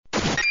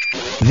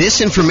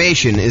This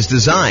information is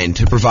designed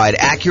to provide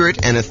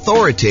accurate and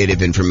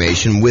authoritative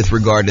information with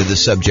regard to the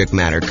subject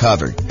matter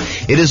covered.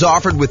 It is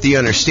offered with the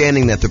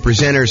understanding that the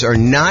presenters are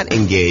not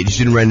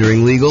engaged in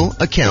rendering legal,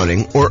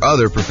 accounting, or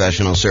other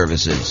professional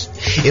services.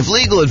 If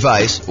legal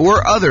advice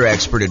or other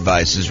expert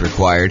advice is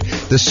required,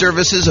 the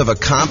services of a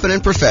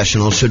competent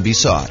professional should be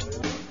sought.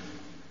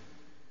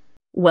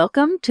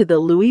 Welcome to the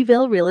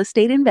Louisville Real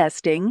Estate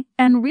Investing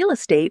and Real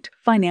Estate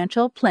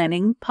Financial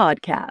Planning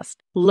Podcast.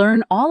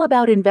 Learn all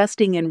about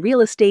investing in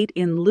real estate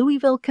in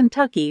Louisville,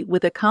 Kentucky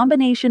with a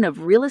combination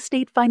of real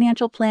estate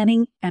financial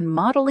planning and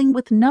modeling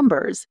with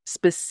numbers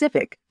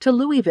specific to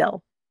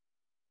Louisville.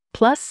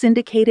 Plus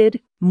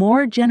syndicated,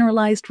 more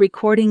generalized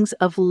recordings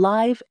of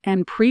live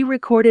and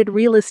pre-recorded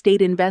real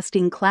estate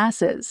investing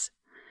classes.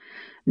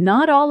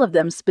 Not all of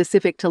them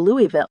specific to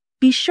Louisville.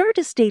 Be sure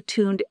to stay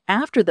tuned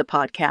after the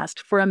podcast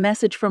for a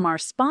message from our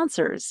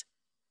sponsors.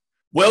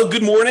 Well,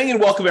 good morning and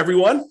welcome,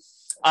 everyone.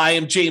 I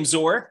am James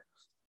Orr.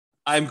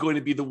 I'm going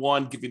to be the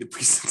one giving the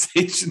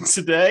presentation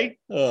today.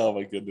 Oh,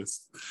 my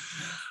goodness.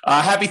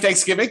 Happy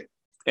Thanksgiving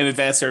in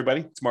advance,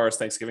 everybody. Tomorrow's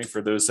Thanksgiving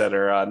for those that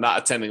are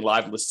not attending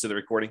live and listen to the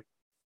recording.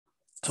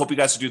 Hope you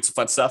guys are doing some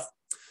fun stuff.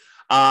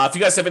 If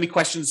you guys have any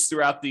questions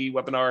throughout the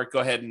webinar, go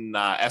ahead and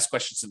ask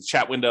questions in the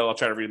chat window. I'll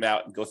try to read them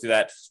out and go through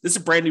that. This is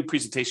a brand new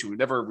presentation. We've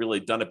never really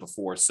done it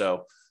before,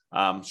 so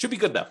should be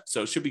good though.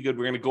 So it should be good.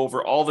 We're going to go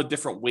over all the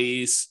different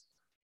ways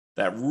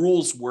that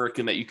rules work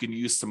and that you can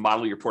use to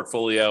model your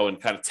portfolio and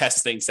kind of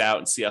test things out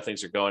and see how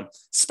things are going,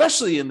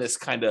 especially in this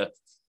kind of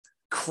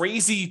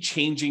crazy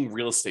changing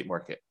real estate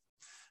market.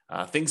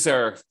 Things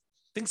are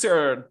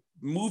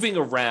moving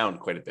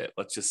around quite a bit.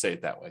 Let's just say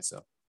it that way.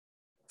 So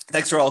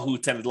thanks for all who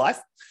attended live.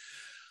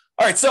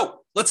 All right, so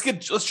let's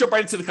jump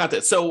right into the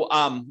content. So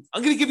I'm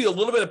going to give you a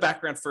little bit of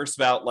background first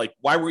about like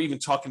why we're even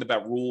talking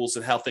about rules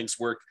and how things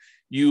work.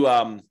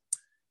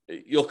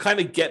 You'll kind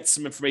of get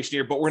some information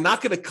here, but we're not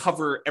going to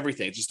cover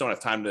everything. I just don't have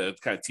time to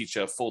kind of teach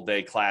a full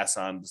day class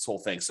on this whole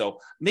thing. So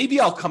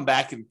maybe I'll come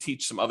back and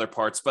teach some other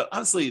parts, but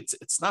honestly,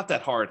 it's not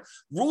that hard.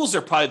 Rules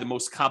are probably the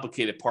most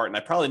complicated part, and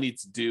I probably need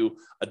to do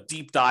a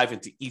deep dive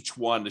into each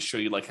one to show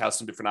you like how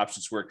some different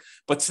options work.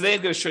 But today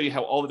I'm going to show you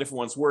how all the different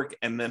ones work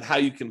and then how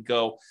you can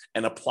go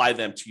and apply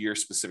them to your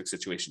specific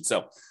situation.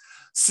 So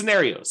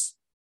scenarios.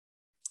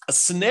 A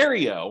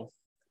scenario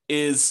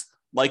is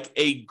like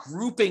a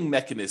grouping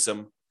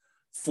mechanism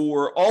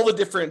for all the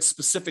different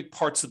specific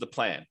parts of the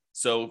plan.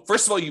 So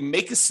first of all, you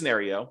make a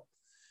scenario.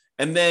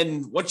 And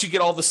then once you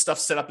get all the stuff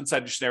set up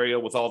inside your scenario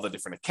with all the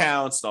different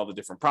accounts and all the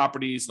different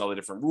properties and all the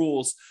different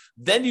rules,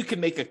 then you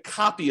can make a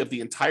copy of the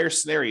entire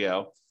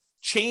scenario,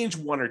 change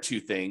one or two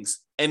things,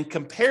 and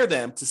compare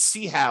them to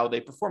see how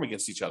they perform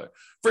against each other.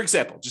 For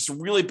example, just a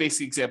really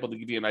basic example to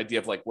give you an idea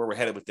of like where we're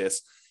headed with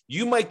this.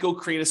 You might go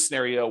create a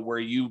scenario where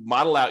you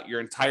model out your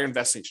entire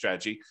investing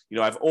strategy. You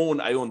know, I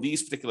own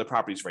these particular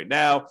properties right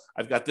now.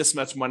 I've got this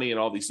much money in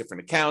all these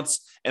different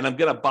accounts, and I'm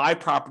going to buy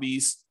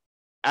properties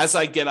as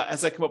I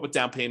come up with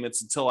down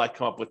payments until I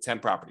come up with 10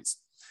 properties.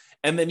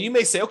 And then you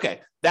may say,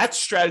 okay, that's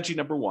strategy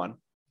number one,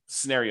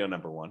 scenario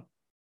number one.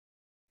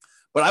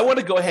 But I want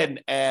to go ahead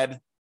and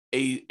add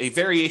a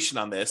variation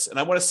on this, and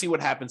I want to see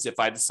what happens if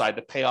I decide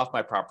to pay off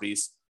my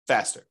properties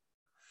faster.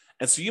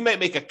 And so you might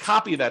make a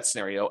copy of that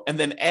scenario and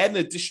then add an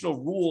additional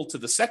rule to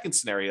the second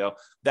scenario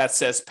that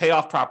says pay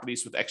off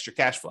properties with extra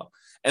cash flow.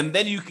 And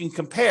then you can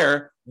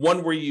compare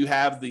one where you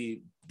have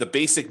the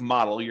basic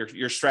model,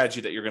 your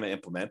strategy that you're going to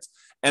implement,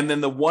 and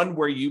then the one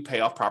where you pay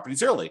off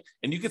properties early.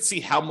 And you can see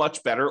how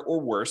much better or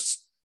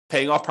worse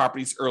paying off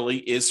properties early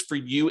is for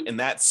you in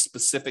that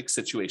specific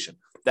situation,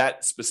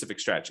 that specific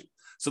strategy.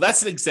 So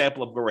that's an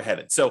example of where we're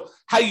headed. So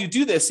how you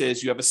do this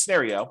is you have a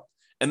scenario,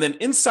 and then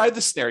inside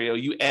the scenario,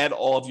 you add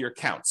all of your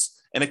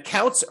accounts. And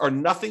accounts are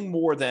nothing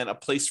more than a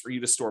place for you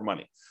to store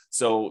money.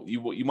 So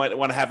you might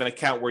want to have an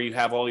account where you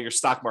have all your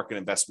stock market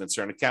investments,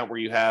 or an account where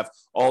you have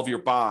all of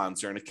your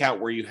bonds, or an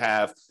account where you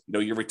have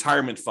your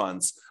retirement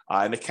funds,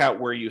 an account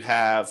where you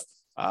have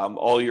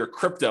all your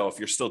crypto, if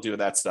you're still doing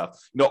that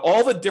stuff.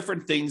 All the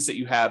different things that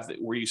you have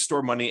where you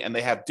store money, and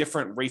they have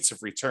different rates of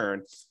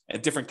return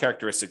and different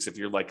characteristics if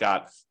you're like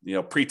got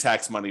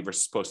pre-tax money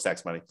versus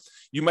post-tax money.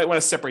 You might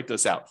want to separate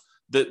those out.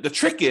 The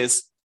trick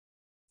is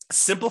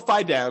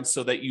simplify down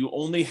so that you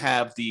only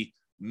have the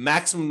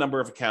maximum number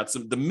of accounts,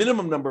 the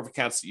minimum number of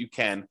accounts that you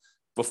can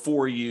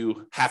before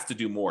you have to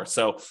do more.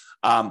 So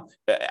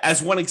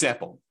as one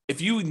example,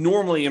 if you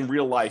normally in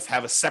real life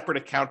have a separate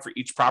account for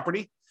each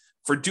property,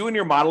 for doing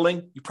your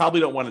modeling, you probably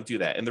don't want to do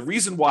that. And the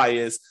reason why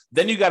is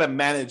then you got to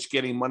manage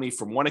getting money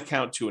from one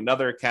account to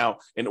another account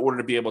in order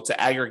to be able to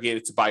aggregate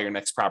it to buy your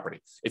next property.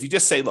 If you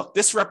just say, look,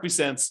 this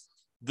represents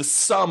the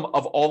sum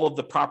of all of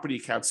the property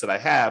accounts that I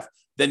have,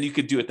 then you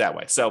could do it that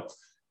way. So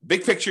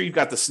big picture, you've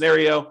got the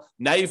scenario.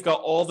 Now you've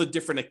got all the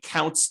different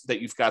accounts that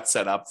you've got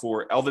set up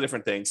for all the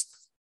different things.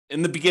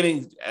 In the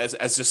beginning,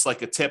 as just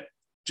like a tip,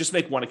 just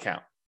make one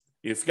account.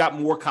 If you've got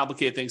more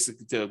complicated things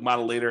to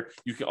model later,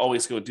 you can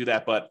always go do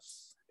that. But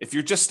If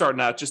you're just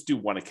starting out, just do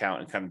one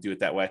account and kind of do it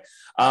that way.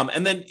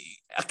 And then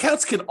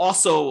accounts can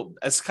also,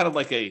 as kind of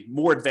like a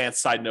more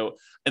advanced side note,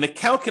 an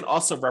account can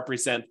also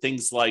represent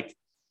things like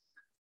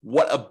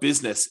what a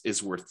business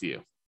is worth to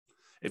you.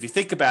 If you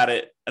think about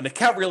it, an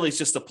account really is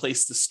just a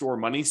place to store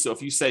money. So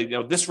if you say,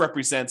 this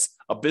represents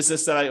a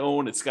business that I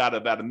own, it's got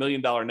about $1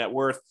 million net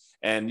worth,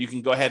 and you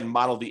can go ahead and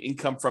model the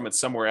income from it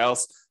somewhere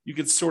else, you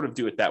can sort of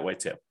do it that way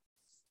too.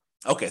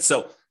 Okay,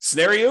 so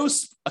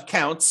scenarios,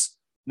 accounts,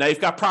 now you've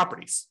got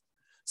properties.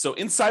 So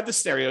inside the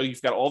scenario,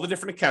 you've got all the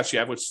different accounts you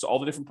have, which is all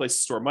the different places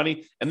to store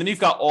money. And then you've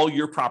got all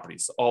your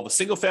properties, all the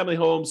single family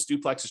homes,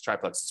 duplexes,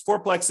 triplexes,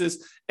 fourplexes,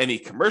 any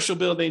commercial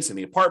buildings,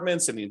 any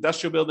apartments, any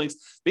industrial buildings,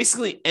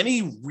 basically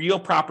any real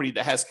property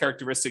that has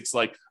characteristics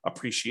like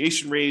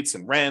appreciation rates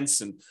and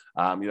rents and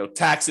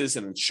taxes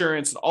and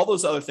insurance and all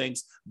those other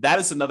things. That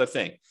is another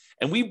thing.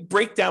 And we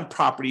break down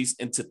properties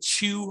into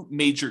two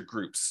major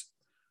groups.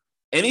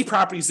 Any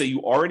properties that you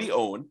already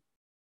own.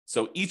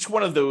 So each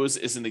one of those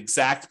is an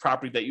exact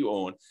property that you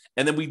own.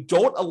 And then we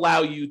don't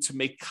allow you to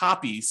make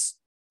copies.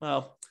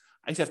 Well,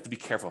 I have to be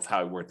careful of how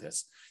I word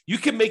this. You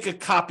can make a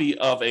copy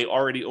of a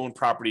already owned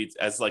property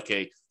as like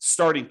a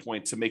starting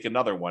point to make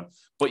another one,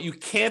 but you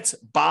can't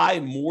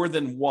buy more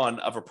than one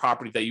of a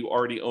property that you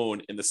already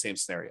own in the same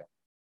scenario.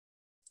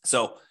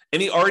 So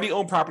any already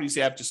owned properties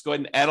you have, just go ahead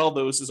and add all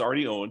those as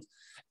already owned.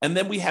 And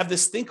then we have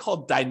this thing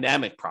called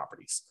dynamic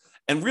properties.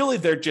 And really,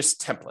 they're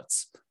just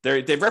templates.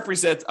 They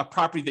represent a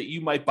property that you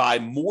might buy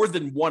more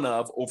than one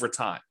of over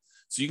time.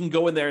 So you can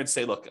go in there and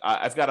say, look,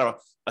 I've got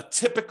a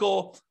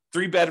typical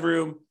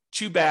 3-bedroom,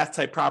 2-bath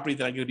type property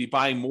that I'm going to be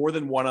buying more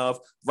than one of.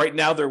 Right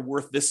now, they're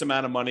worth this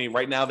amount of money.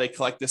 Right now, they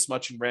collect this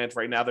much in rent.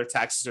 Right now, their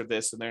taxes are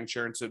this and their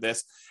insurance are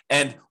this.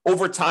 And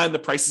over time, the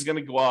price is going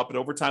to go up. And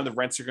over time, the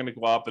rents are going to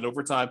go up. And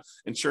over time,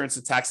 insurance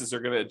and taxes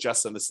are going to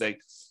adjust on this thing.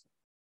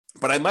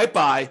 But I might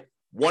buy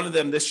one of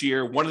them this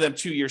year, one of them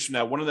 2 years from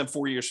now, one of them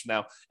 4 years from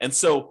now. And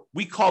so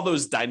we call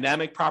those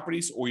dynamic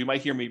properties, or you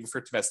might hear me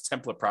refer to them as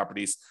template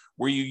properties,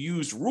 where you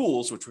use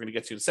rules, which we're going to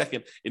get to in a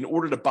second, in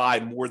order to buy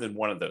more than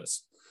one of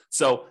those.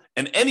 So,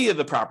 and any of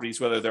the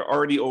properties, whether they're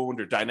already owned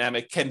or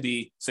dynamic, can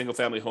be single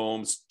family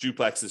homes,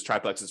 duplexes,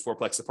 triplexes,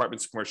 fourplexes,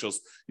 apartments,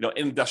 commercials,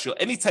 industrial,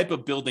 any type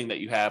of building that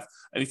you have,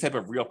 any type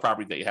of real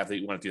property that you have that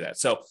you want to do that.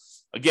 So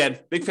again,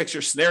 big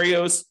picture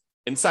scenarios,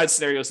 inside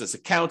scenarios as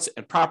accounts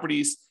and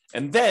properties.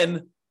 And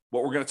then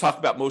what we're going to talk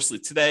about mostly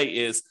today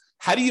is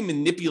how do you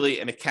manipulate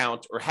an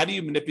account or how do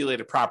you manipulate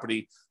a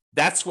property?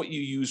 That's what you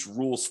use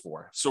rules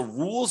for. So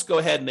rules go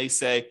ahead and they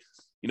say,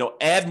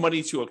 add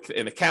money to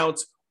an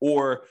account,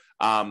 or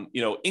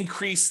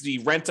increase the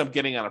rent I'm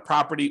getting on a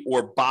property,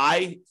 or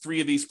buy 3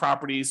 of these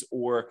properties,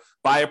 or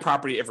buy a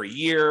property every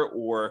year,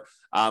 or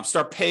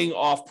start paying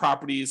off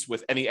properties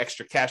with any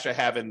extra cash I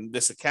have in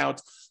this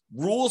account.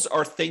 Rules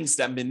are things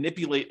that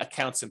manipulate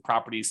accounts and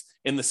properties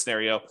in the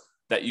scenario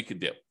that you can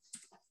do.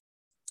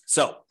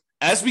 So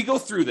as we go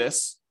through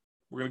this,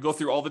 we're going to go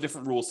through all the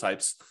different rules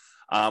types.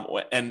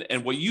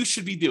 And what you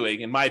should be doing,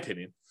 in my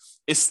opinion,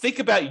 is think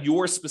about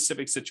your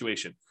specific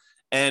situation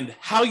and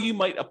how you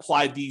might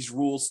apply these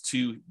rules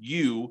to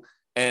you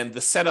and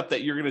the setup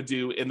that you're going to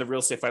do in the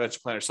Real Estate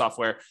Financial Planner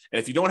software. And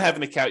if you don't have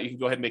an account, you can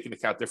go ahead and make an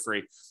account. They're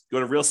free.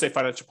 Go to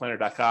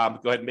realestatefinancialplanner.com,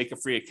 go ahead and make a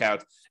free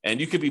account. And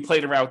you could be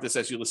playing around with this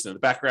as you listen in the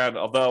background,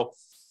 although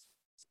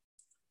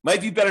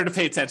might be better to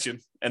pay attention,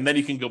 and then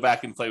you can go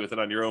back and play with it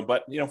on your own.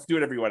 But, do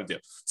whatever you want to do.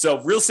 So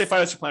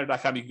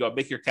realestatefinancialplanner.com, you can go and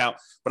make your account.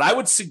 But I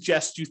would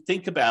suggest you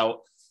think about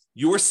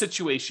your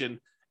situation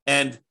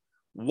and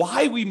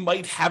why we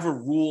might have a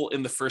rule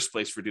in the first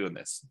place for doing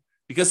this.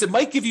 Because it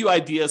might give you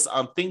ideas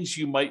on things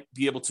you might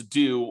be able to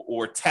do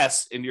or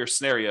test in your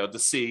scenario to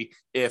see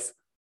if,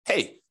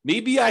 hey,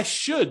 maybe I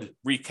should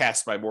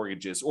recast my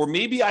mortgages, or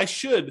maybe I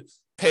should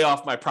pay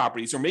off my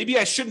properties, or maybe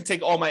I shouldn't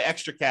take all my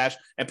extra cash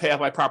and pay off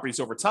my properties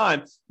over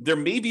time. There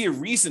may be a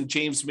reason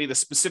James made a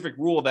specific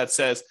rule that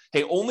says,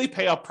 hey, only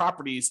pay off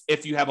properties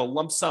if you have a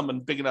lump sum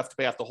and big enough to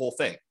pay off the whole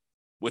thing,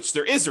 which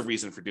there is a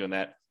reason for doing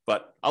that,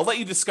 but I'll let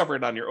you discover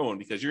it on your own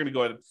because you're going to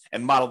go ahead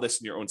and model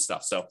this in your own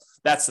stuff. So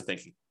that's the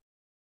thinking.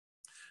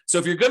 So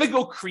if you're going to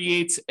go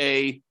create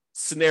a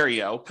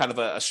scenario, kind of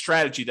a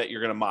strategy that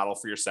you're going to model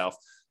for yourself,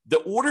 the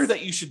order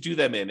that you should do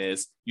them in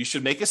is you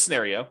should make a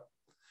scenario.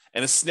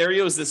 And a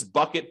scenario is this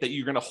bucket that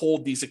you're going to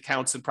hold these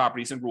accounts and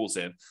properties and rules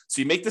in.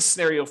 So you make the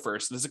scenario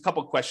first. There's a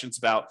couple of questions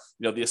about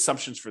the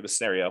assumptions for the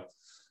scenario.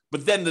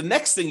 But then the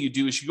next thing you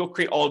do is you go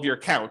create all of your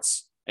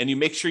accounts and you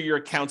make sure your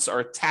accounts are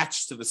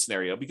attached to the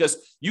scenario,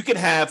 because you can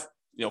have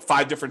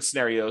 5 different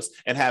scenarios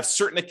and have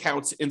certain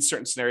accounts in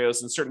certain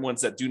scenarios and certain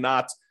ones that do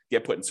not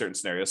get put in certain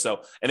scenarios.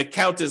 So an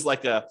account is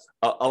like a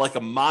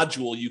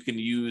module you can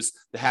use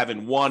to have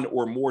in one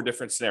or more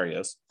different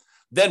scenarios.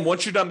 Then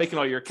once you're done making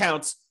all your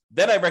accounts,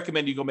 then I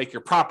recommend you go make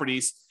your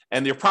properties,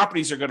 and your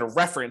properties are going to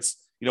reference,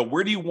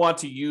 where do you want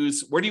to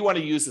use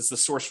as the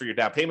source for your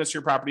down payments for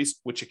your properties,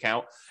 which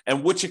account,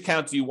 and which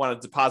account do you want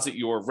to deposit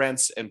your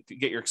rents and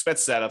get your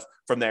expenses out of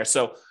from there.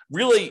 So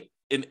really,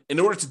 in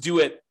order to do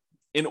it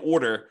in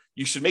order.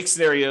 You should make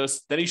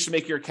scenarios, then you should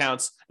make your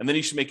accounts, and then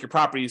you should make your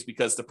properties,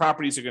 because the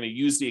properties are going to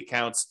use the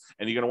accounts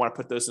and you're going to want to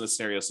put those in the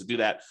scenarios to do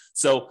that.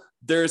 So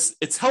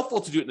it's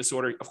helpful to do it in this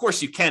order. Of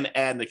course, you can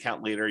add an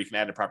account later. You can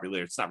add a property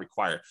later. It's not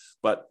required,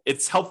 but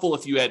it's helpful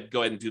if you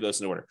go ahead and do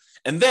those in order.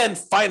 And then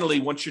finally,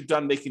 once you're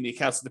done making the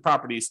accounts of the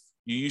properties,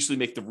 you usually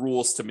make the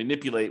rules to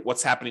manipulate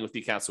what's happening with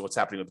the accounts and what's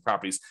happening with the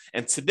properties.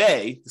 And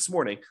this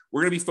morning,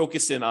 we're going to be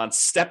focusing on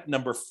step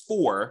number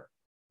 4,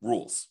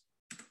 rules.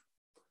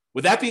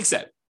 With that being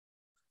said,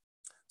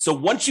 so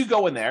once you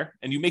go in there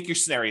and you make your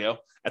scenario,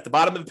 at the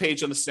bottom of the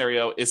page on the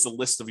scenario is the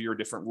list of your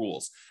different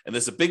rules. And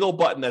there's a big old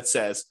button that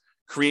says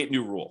create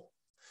new rule.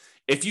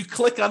 If you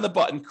click on the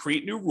button,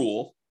 create new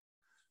rule,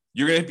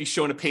 you're going to be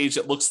shown a page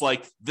that looks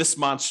like this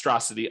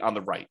monstrosity on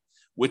the right,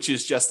 which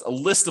is just a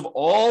list of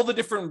all the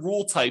different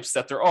rule types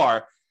that there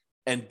are.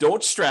 And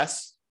don't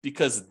stress,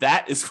 because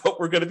that is what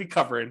we're going to be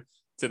covering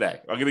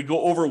today. I'm going to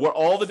go over what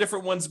all the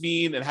different ones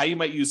mean and how you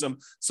might use them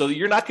so that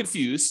you're not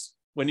confused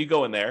when you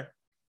go in there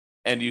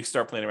and you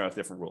start playing around with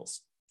different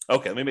rules.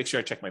 Okay, let me make sure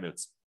I check my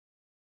notes.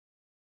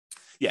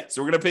 Yeah,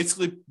 so we're going to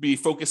basically be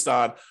focused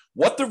on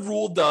what the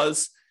rule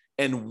does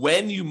and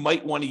when you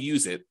might want to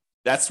use it.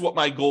 That's what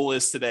my goal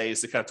is today,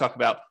 is to kind of talk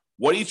about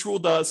what each rule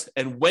does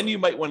and when you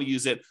might want to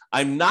use it.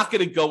 I'm not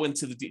going to go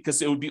into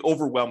because it would be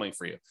overwhelming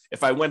for you.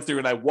 If I went through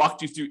and I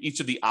walked you through each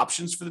of the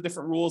options for the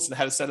different rules and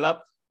how to set it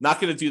up, not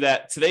going to do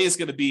that. Today is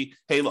going to be,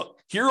 hey, look,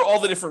 here are all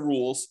the different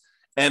rules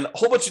and a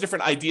whole bunch of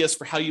different ideas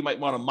for how you might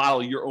want to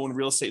model your own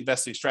real estate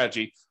investing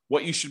strategy,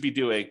 what you should be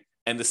doing,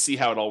 and to see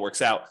how it all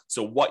works out.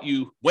 So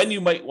when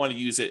you might want to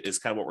use it is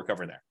kind of what we're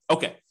covering there.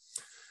 Okay.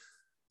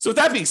 So with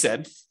that being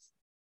said,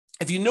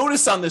 if you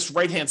notice on this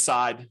right-hand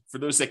side, for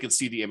those that can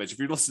see the image, if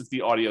you're listening to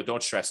the audio,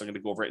 don't stress, I'm going to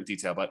go over it in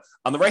detail. But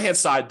on the right-hand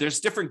side, there's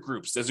different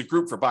groups. There's a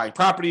group for buying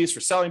properties, for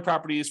selling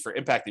properties, for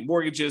impacting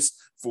mortgages,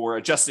 for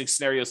adjusting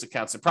scenarios,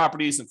 accounts, and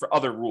properties, and for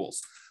other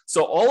rules.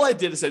 So all I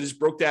did is I just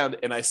broke down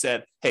and I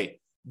said, hey,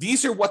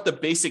 these are what the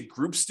basic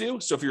groups do.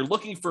 So if you're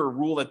looking for a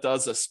rule that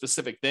does a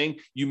specific thing,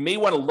 you may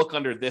want to look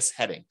under this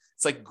heading.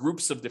 It's like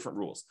groups of different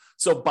rules.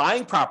 So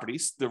buying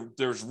properties,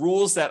 there's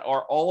rules that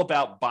are all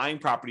about buying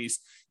properties.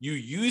 You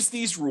use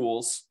these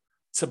rules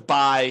to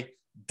buy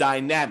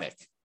dynamic.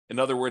 In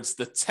other words,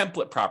 the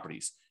template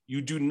properties.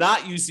 You do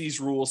not use these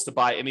rules to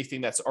buy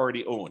anything that's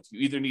already owned. You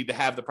either need to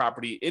have the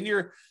property in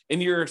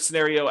your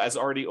scenario as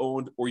already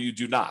owned, or you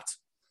do not.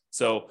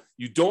 So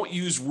you don't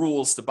use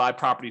rules to buy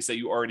properties that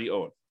you already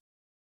own.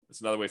 That's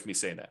another way for me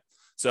saying that.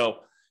 So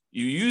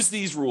you use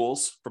these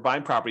rules for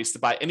buying properties to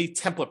buy any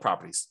template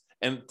properties.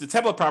 And the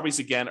template properties,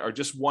 again, are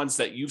just ones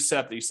that you've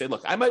set up that you say,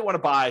 look, I might want to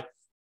buy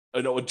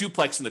a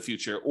duplex in the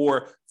future,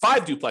 or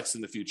 5 duplexes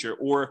in the future,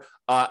 or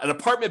an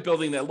apartment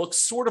building that looks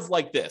sort of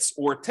like this,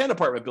 or 10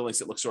 apartment buildings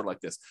that look sort of like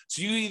this.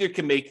 So you either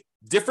can make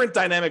different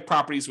dynamic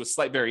properties with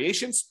slight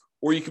variations,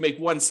 or you can make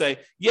one say,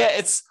 yeah,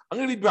 I'm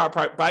going to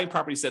be buying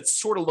properties that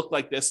sort of look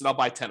like this, and I'll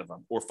buy 10 of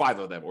them, or 5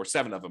 of them, or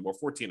 7 of them, or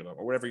 14 of them,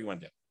 or whatever you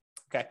want to do.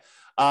 Okay.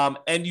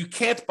 And you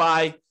can't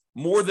buy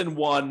more than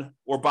one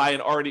or buy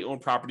an already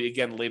owned property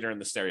again later in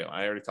the scenario.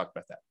 I already talked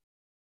about that.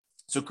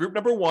 So group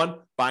number 1,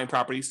 buying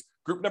properties.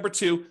 Group number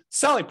 2,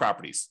 selling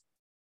properties.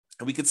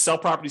 And we could sell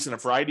properties in a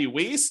variety of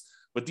ways,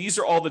 but these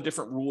are all the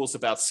different rules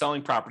about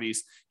selling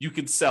properties. You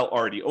can sell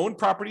already owned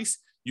properties.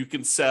 You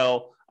can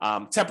sell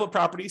template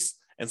properties.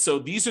 And so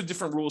these are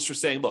different rules for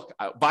saying, look,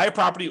 buy a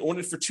property, own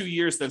it for 2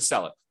 years, then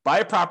sell it. Buy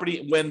a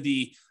property when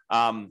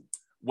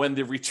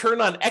the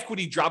return on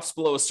equity drops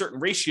below a certain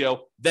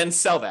ratio, then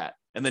sell that,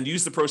 and then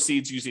use the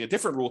proceeds using a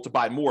different rule to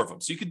buy more of them.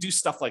 So you can do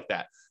stuff like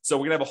that. So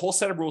we're going to have a whole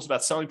set of rules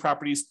about selling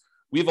properties.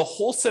 We have a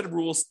whole set of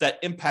rules that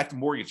impact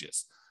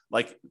mortgages,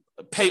 like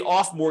pay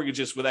off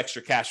mortgages with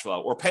extra cash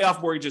flow, or pay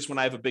off mortgages when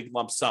I have a big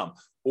lump sum,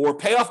 or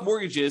pay off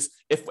mortgages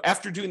if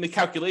after doing the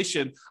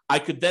calculation, I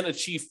could then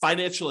achieve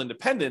financial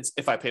independence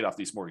if I paid off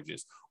these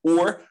mortgages,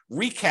 or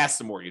recast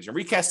a mortgage. And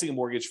recasting a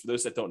mortgage, for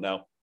those that don't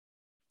know,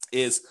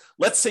 is,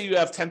 let's say you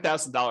have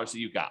 $10,000 that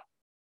you got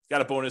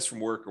a bonus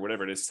from work or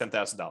whatever it is,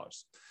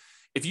 $10,000.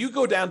 If you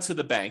go down to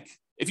the bank,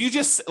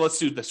 let's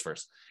do this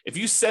first. If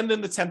you send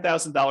in the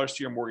 $10,000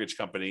 to your mortgage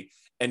company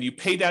and you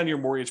pay down your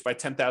mortgage by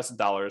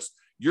 $10,000,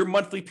 your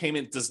monthly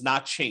payment does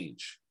not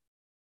change.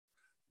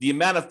 The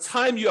amount of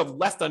time you have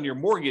left on your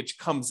mortgage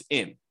comes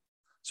in.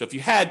 So if you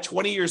had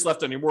 20 years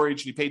left on your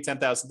mortgage and you paid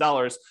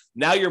 $10,000,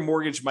 now your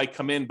mortgage might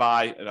come in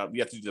by,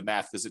 you have to do the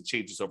math because it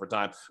changes over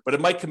time, but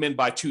it might come in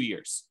by 2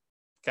 years.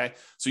 Okay.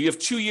 So you have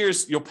 2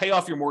 years, you'll pay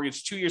off your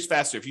mortgage 2 years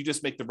faster if you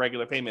just make the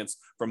regular payments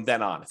from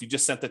then on, if you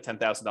just sent the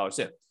 $10,000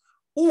 in.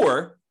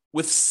 Or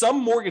with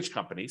some mortgage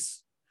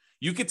companies,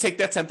 you could take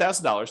that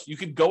 $10,000, you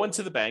could go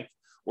into the bank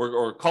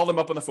or call them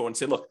up on the phone and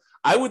say, look,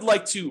 I would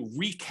like to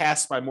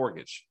recast my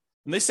mortgage.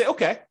 And they say,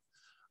 okay,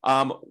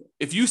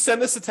 if you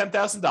send us the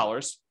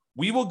 $10,000,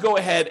 we will go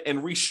ahead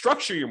and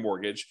restructure your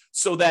mortgage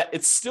so that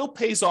it still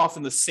pays off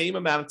in the same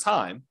amount of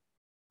time,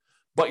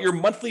 but your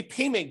monthly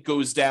payment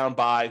goes down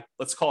by,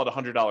 let's call it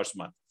 $100 a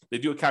month. They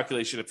do a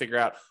calculation to figure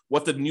out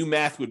what the new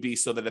math would be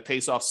so that it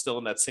pays off still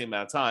in that same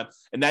amount of time.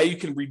 And now you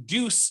can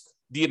reduce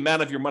the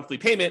amount of your monthly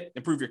payment,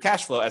 improve your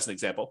cash flow, as an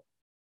example,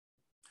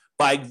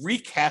 by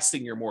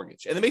recasting your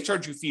mortgage. And they may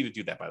charge you a fee to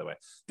do that, by the way.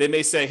 They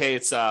may say, hey,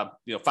 it's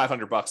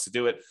 $500 to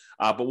do it,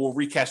 but we'll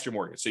recast your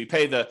mortgage. So you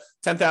pay the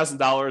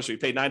 $10,000 or you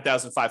pay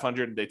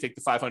 $9,500 and they take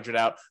the $500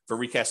 out for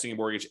recasting your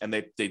mortgage, and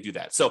they do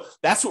that. So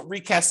that's what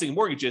recasting a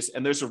mortgage is,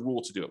 and there's a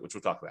rule to do it, which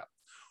we'll talk about.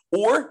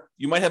 Or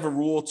you might have a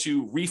rule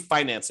to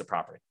refinance a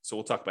property. So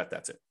we'll talk about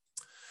that too.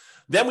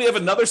 Then we have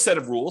another set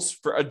of rules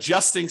for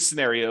adjusting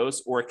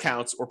scenarios or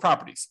accounts or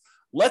properties.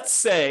 Let's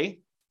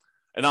say,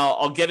 and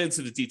I'll get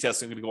into the details,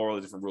 so I'm going to go over all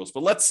the different rules.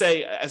 But let's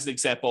say, as an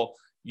example,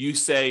 you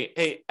say,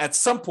 hey, at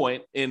some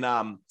point in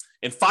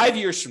 5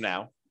 years from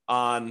now,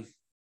 on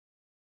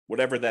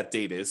whatever that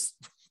date is,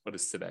 what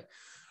is today?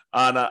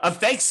 On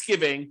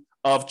Thanksgiving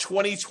of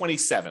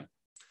 2027,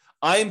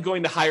 I am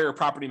going to hire a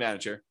property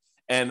manager,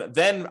 and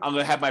then I'm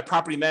going to have my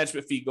property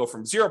management fee go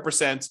from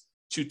 0%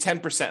 to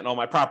 10% in all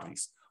my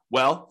properties.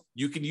 Well,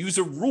 you can use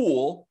a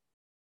rule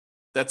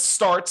that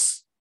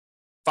starts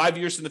 5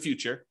 years in the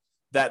future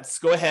that's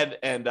go ahead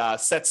and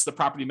sets the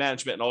property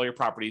management in all your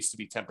properties to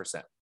be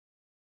 10%.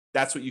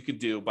 That's what you can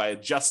do by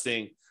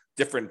adjusting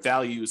different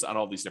values on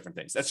all these different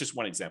things. That's just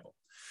one example.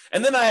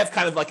 And then I have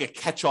kind of like a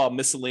catch-all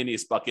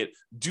miscellaneous bucket,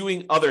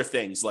 doing other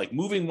things like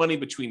moving money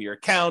between your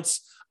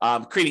accounts,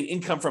 creating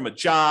income from a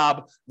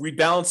job,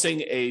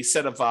 rebalancing a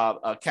set of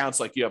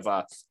accounts, like you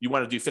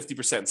want to do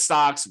 50% in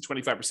stocks and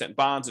 25% in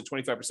bonds and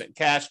 25% in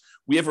cash.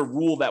 We have a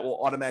rule that will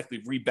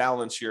automatically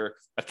rebalance your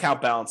account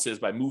balances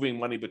by moving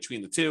money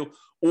between the two.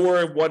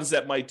 Or ones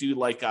that might do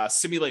like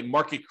simulate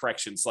market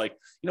corrections. Like,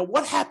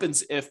 what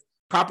happens if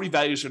property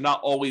values are not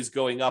always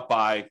going up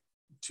by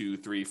 2,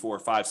 3, 4,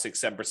 5,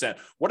 6, 7%?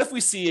 What if we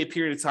see a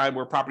period of time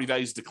where property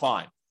values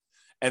decline?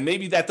 And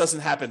maybe that doesn't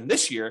happen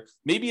this year.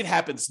 Maybe it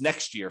happens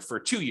next year for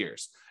 2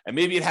 years. And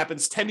maybe it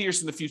happens 10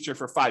 years in the future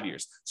for 5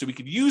 years. So we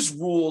could use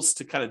rules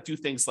to kind of do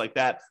things like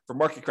that for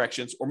market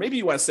corrections. Or maybe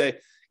you want to say,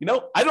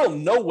 I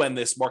don't know when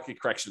this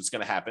market correction is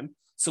going to happen,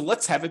 so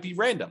let's have it be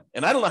random.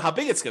 And I don't know how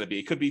big it's going to be.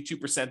 It could be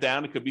 2%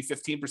 down. It could be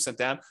 15%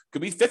 down. It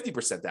could be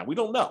 50% down. We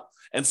don't know.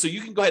 And so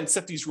you can go ahead and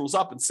set these rules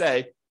up and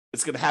say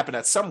it's going to happen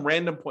at some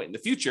random point in the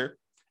future.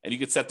 And you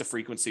could set the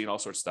frequency and all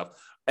sorts of stuff.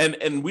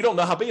 And we don't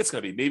know how big it's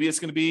going to be. Maybe it's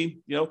going to be,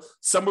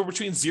 somewhere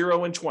between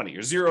 0 and 20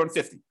 or 0 and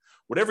 50,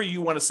 whatever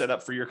you want to set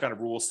up for your kind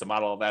of rules to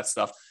model all that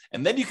stuff.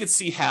 And then you can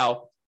see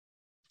how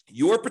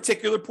your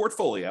particular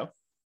portfolio,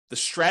 the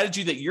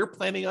strategy that you're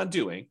planning on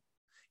doing,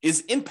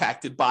 is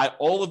impacted by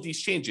all of these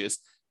changes.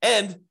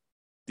 And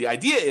the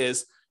idea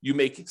is you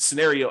make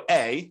scenario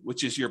A,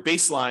 which is your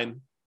baseline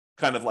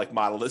kind of like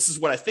model. This is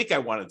what I think I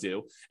want to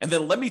do. And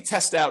then let me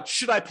test out,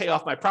 should I pay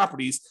off my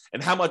properties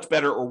and how much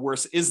better or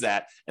worse is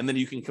that? And then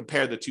you can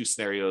compare the two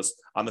scenarios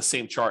on the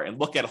same chart and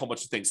look at a whole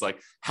bunch of things like,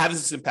 how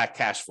does this impact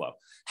cash flow?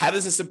 How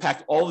does this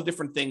impact all the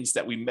different things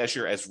that we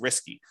measure as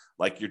risky,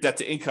 like your debt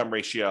to income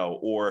ratio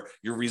or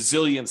your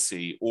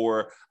resiliency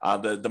or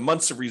the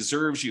months of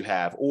reserves you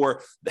have,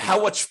 or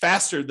how much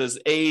faster does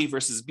A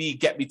versus B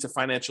get me to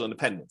financial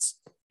independence?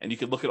 And you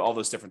can look at all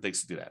those different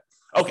things to do that.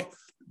 Okay.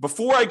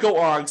 Before I go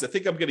on, because I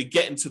think I'm going to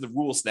get into the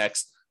rules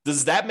next,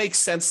 does that make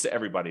sense to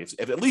everybody?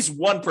 If at least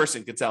one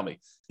person can tell me,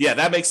 yeah,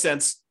 that makes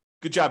sense.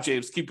 Good job,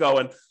 James. Keep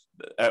going.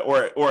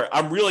 Or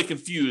I'm really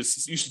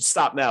confused. You should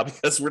stop now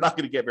because we're not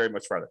going to get very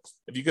much further.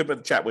 If you could put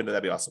the chat window,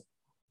 that'd be awesome.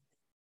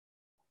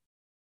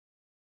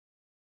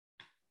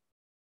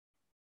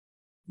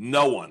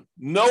 No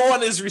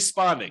one is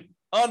responding.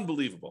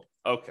 Unbelievable.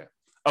 Okay,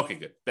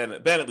 good. Ben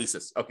at least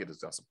is. Okay,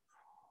 that's awesome.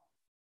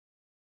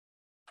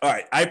 All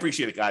right, I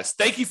appreciate it, guys.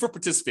 Thank you for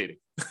participating.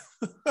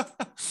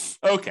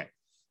 Okay.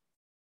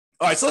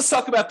 All right, so let's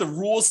talk about the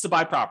rules to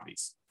buy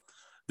properties.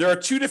 There are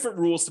two different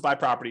rules to buy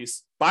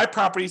properties. Buy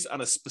properties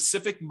on a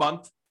specific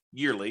month,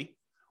 yearly,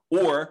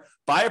 or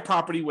buy a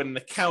property when an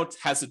account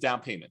has a down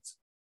payment.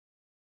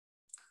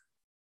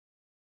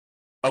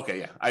 Okay,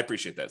 yeah, I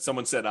appreciate that.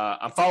 Someone said,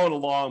 I'm following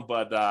along,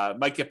 but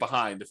might get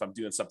behind if I'm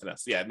doing something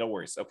else. Yeah, no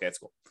worries. Okay, that's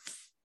cool.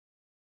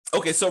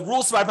 Okay, so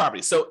rules to buy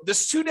properties. So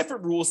there's two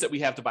different rules that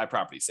we have to buy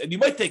properties. And you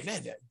might think,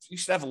 man, you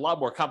should have a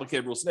lot more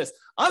complicated rules than this.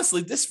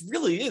 Honestly, this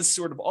really is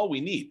sort of all we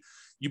need.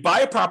 You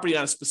buy a property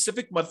on a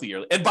specific monthly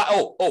year. And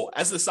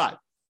as an aside,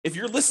 if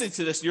you're listening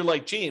to this and you're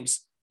like,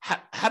 James,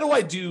 how do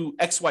I do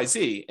X, Y,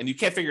 Z? And you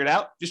can't figure it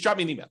out, just drop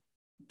me an email.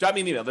 Drop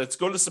me an email. Let's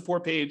go to the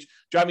support page,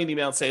 drop me an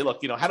email and say,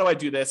 look, how do I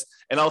do this?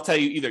 And I'll tell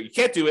you either you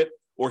can't do it,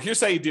 or here's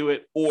how you do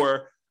it,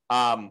 or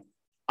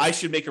I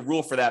should make a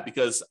rule for that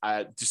because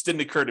it just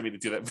didn't occur to me to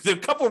do that. But a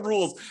couple of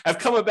rules have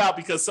come about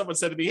because someone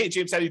said to me, hey,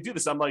 James, how do you do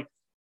this? I'm like,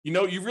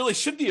 you really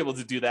should be able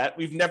to do that.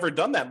 We've never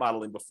done that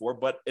modeling before,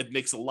 but it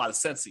makes a lot of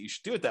sense that you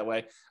should do it that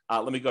way.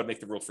 Let me go and make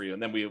the rule for you.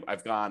 And then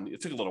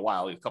it took a little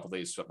while, a couple of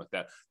days, something like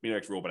that. We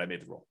make the rule, but I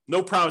made the rule.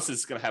 No promises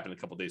it's going to happen in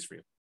a couple of days for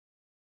you.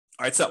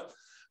 All right, so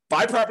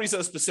buy properties on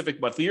a specific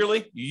monthly,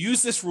 yearly. You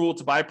use this rule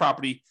to buy a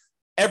property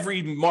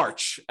every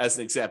March, as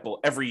an example,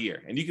 every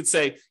year. And you could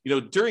say,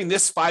 during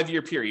this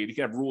 5-year period, you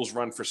can have rules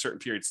run for certain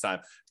periods of time.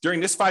 During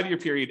this 5-year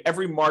period,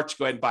 every March,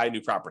 go ahead and buy a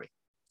new property.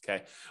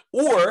 Okay.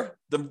 Or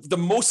the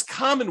most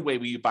common way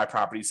we buy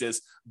properties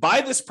is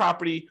buy this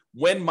property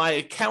when my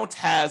account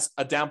has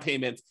a down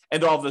payment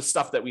and all the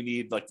stuff that we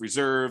need, like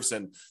reserves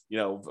and,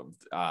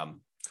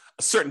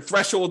 a certain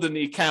threshold in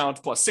the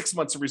account, plus 6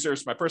 months of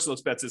reserves for my personal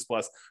expenses,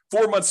 plus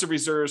 4 months of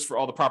reserves for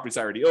all the properties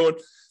I already own,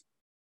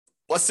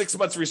 plus 6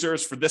 months of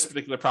reserves for this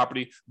particular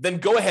property. Then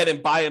go ahead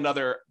and buy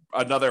another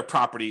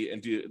property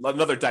and do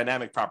another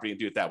dynamic property and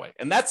do it that way.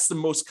 And that's the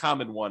most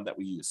common one that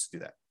we use to do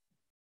that.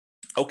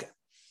 Okay.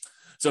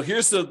 So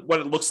here's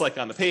what it looks like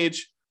on the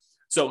page.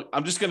 So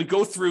I'm just going to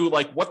go through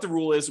like what the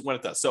rule is when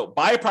it does. So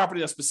buy a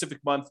property in a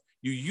specific month.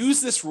 You use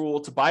this rule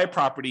to buy a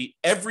property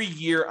every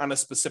year on a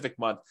specific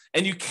month.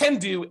 And you can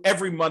do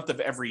every month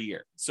of every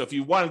year. So if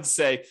you wanted to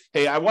say,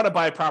 hey, I want to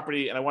buy a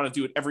property and I want to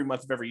do it every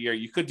month of every year,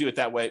 you could do it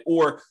that way,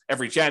 or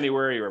every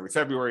January or every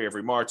February,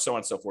 every March, so on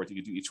and so forth. You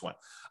could do each one.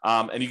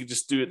 And you can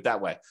just do it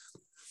that way.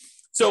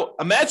 So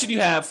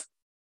imagine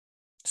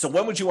so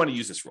when would you want to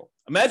use this rule?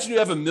 Imagine you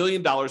have $1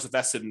 million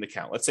invested in an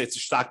account. Let's say it's a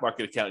stock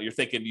market account. You're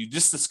thinking you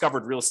just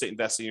discovered real estate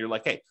investing. You're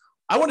like, hey,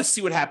 I want to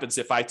see what happens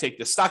if I take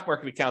the stock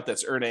market account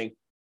that's earning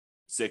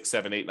 6,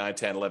 7, 8, 9,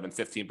 10, 11,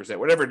 15%,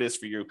 whatever it is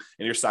for you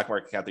in your stock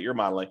market account that you're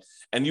modeling.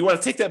 And you want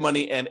to take that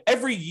money and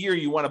every year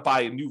you want to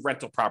buy a new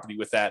rental property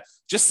with that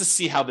just to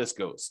see how this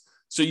goes.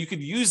 So you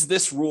could use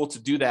this rule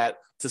to do that,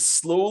 to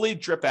slowly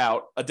drip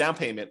out a down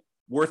payment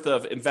worth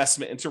of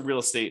investment into real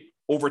estate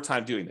over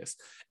time doing this.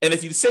 And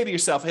if you say to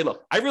yourself, hey,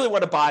 look, I really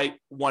want to buy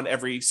one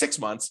every 6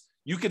 months,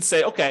 you could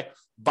say, okay,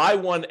 buy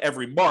one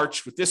every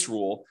March with this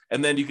rule.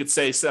 And then you could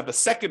set up a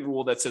second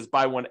rule that says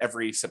buy one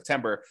every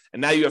September.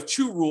 And now you have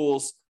 2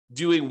 rules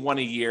doing one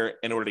a year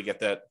in order to get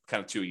that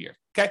kind of 2 a year.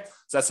 Okay.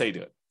 So that's how you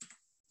do it.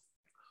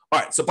 All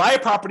right. So buy a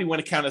property when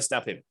account has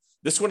down payment.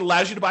 This one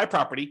allows you to buy a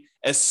property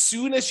as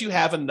soon as you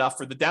have enough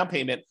for the down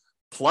payment,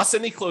 plus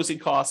any closing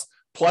costs,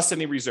 plus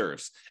any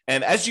reserves.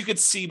 And as you can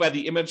see by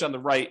the image on the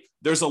right,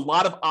 there's a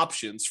lot of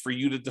options for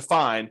you to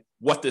define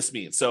what this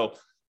means. So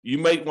you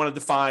might want to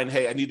define,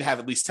 hey, I need to have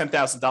at least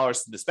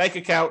 $10,000 in this bank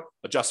account,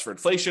 adjust for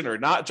inflation or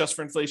not adjust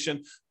for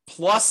inflation,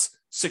 plus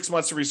 6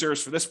 months of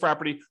reserves for this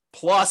property,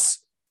 plus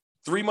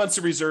 3 months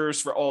of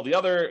reserves for all the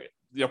other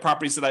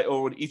properties that I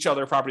own, each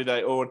other property that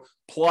I own,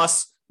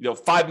 plus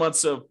 5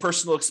 months of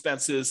personal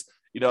expenses,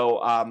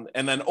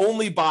 and then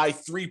only buy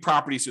 3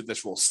 properties with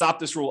this rule. Stop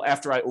this rule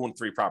after I own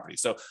 3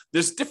 properties. So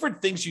there's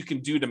different things you can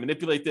do to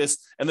manipulate this.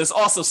 And there's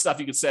also stuff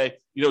you could say,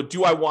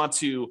 do I want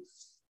to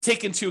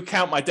take into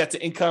account my debt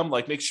to income,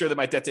 like make sure that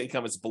my debt to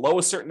income is below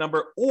a certain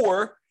number?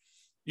 Or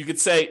you could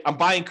say, I'm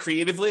buying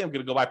creatively. I'm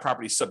going to go buy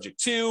properties subject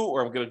to,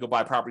 or I'm going to go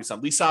buy properties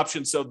on lease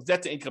options. So the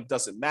debt to income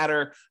doesn't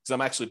matter because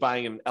I'm actually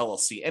buying an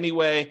LLC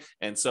anyway.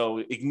 And so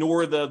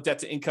ignore the debt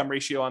to income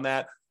ratio on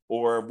that,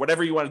 or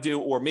whatever you want to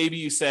do. Or maybe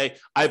you say,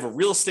 I have a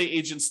real estate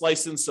agent's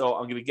license, so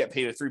I'm going to get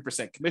paid a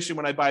 3% commission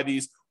when I buy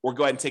these, or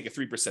go ahead and take a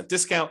 3%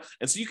 discount.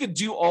 And so you could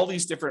do all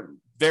these different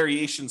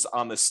variations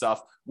on this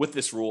stuff with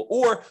this rule.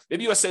 Or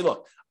maybe you say,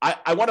 look,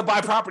 I want to buy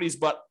properties,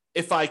 but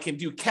if I can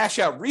do cash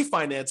out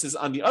refinances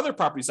on the other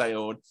properties I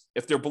own,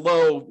 if they're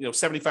below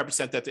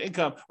 75% debt to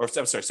income, or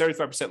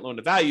 75% loan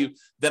to value,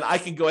 then I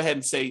can go ahead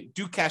and say,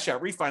 do cash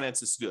out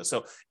refinances to do it.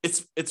 So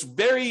it's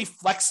very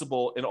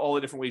flexible in all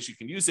the different ways you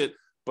can use it,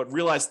 but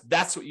realize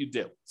that's what you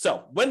do.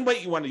 So when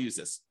might you want to use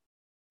this?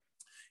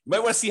 You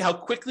might want to see how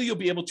quickly you'll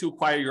be able to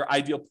acquire your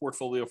ideal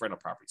portfolio of rental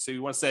property. So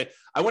you want to say,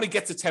 I want to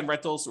get to 10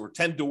 rentals or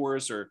 10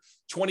 doors or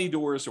 20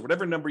 doors or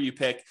whatever number you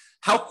pick.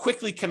 How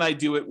quickly can I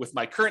do it with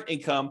my current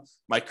income,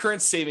 my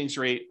current savings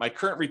rate, my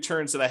current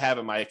returns that I have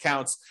in my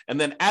accounts? And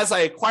then as I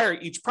acquire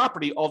each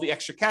property, all the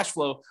extra cash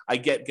flow I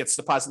get gets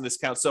deposited in this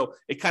account. So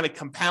it kind of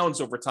compounds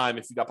over time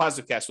if you got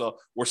positive cash flow,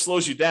 or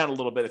slows you down a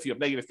little bit if you have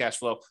negative cash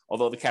flow,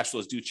 although the cash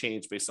flows do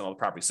change based on all the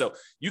properties. So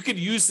you could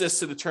use this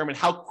to determine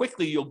how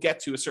quickly you'll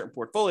get to a certain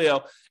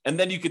portfolio. And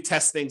then you could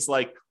test things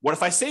like, what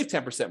if I save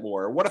 10%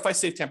 more? Or what if I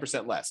save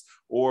 10% less?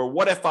 Or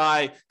what if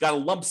I got a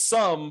lump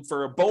sum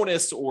for a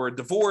bonus or a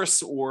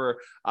divorce or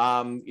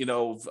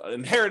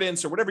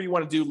inheritance or whatever you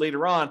want to do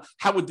later on?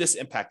 How would this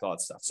impact all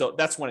that stuff? So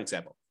that's one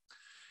example.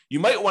 You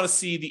might want to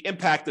see the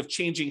impact of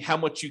changing how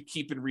much you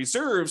keep in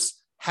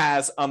reserves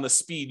has on the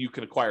speed you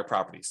can acquire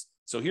properties.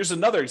 So here's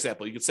another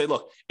example. You could say,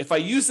 look, if I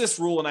use this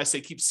rule and I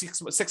say keep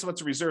six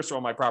months of reserves for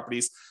all my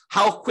properties,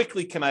 how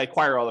quickly can I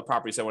acquire all the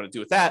properties I want to do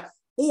with that?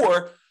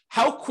 Or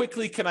how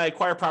quickly can I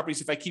acquire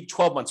properties if I keep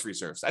 12 months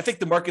reserves? I think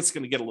the market's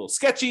going to get a little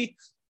sketchy.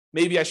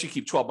 Maybe I should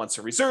keep 12 months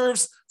of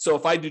reserves. So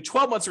if I do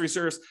 12 months of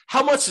reserves,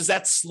 how much does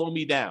that slow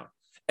me down?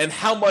 And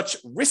how much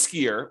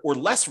riskier or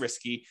less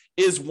risky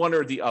is one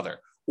or the other?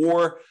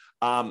 Or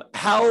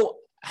how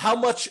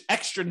much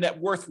extra net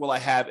worth will I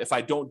have if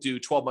I don't do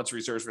 12 months of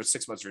reserves versus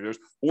 6 months of reserves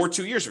or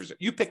 2 years of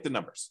reserves? You pick the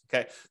numbers,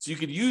 okay? So you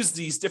could use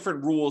these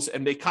different rules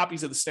and make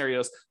copies of the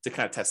scenarios to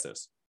kind of test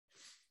those.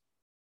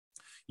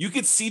 You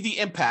could see the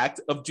impact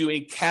of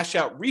doing cash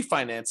out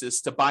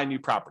refinances to buy new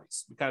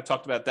properties. We kind of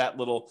talked about that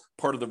little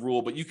part of the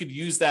rule, but you could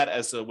use that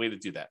as a way to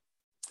do that.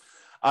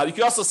 You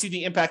can also see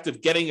the impact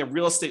of getting a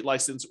real estate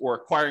license or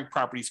acquiring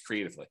properties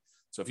creatively.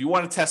 So if you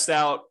want to test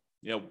out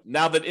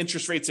Now that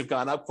interest rates have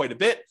gone up quite a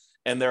bit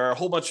and there are a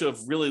whole bunch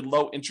of really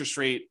low interest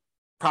rate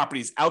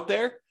properties out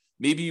there,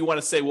 maybe you want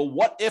to say, well,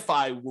 what if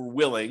I were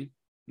willing,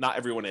 not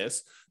everyone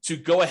is, to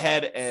go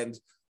ahead and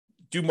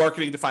do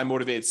marketing to find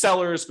motivated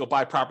sellers, go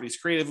buy properties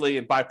creatively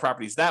and buy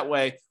properties that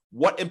way?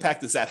 What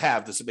impact does that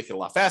have? Does it make it a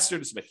lot faster?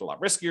 Does it make it a lot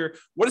riskier?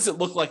 What does it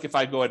look like if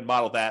I go ahead and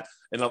model that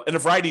in a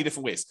variety of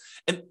different ways?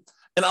 And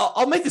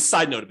I'll make a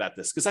side note about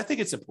this because I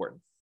think it's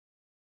important.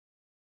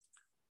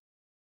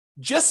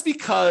 Just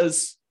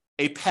because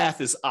a path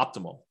is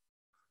optimal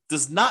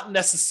does not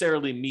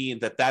necessarily mean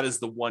that that is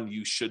the one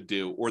you should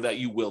do or that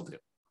you will do,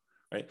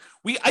 right?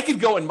 I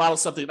could go and model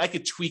something and I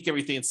could tweak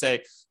everything and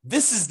say,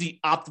 this is the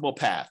optimal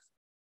path,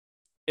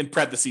 in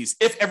parentheses,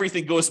 if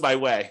everything goes my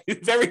way,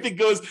 if everything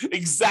goes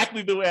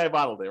exactly the way I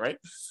modeled it, right?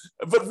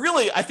 But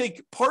really, I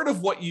think part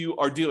of what you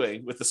are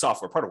doing with the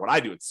software, part of what I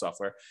do with the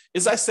software,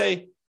 is I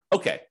say,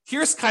 okay,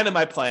 here's kind of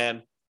my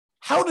plan.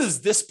 How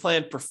does this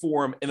plan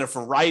perform in a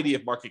variety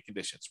of market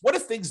conditions? What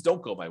if things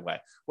don't go my way?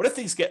 What if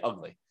things get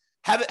ugly?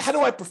 How do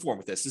I perform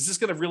with this? Is this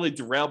going to really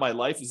derail my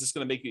life? Is this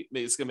going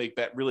to make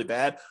that really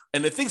bad?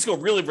 And if things go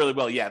really, really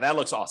well, yeah, that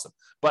looks awesome.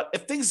 But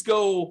if things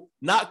go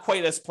not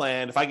quite as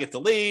planned, if I get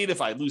delayed, if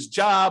I lose a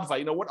job, if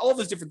I, all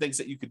those different things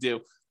that you could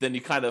do, then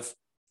you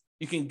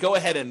can go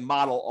ahead and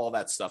model all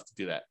that stuff to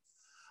do that.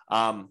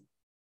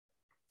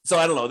 So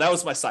I don't know. That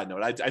was my side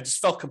note. I just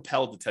felt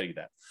compelled to tell you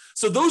that.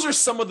 So those are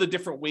some of the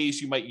different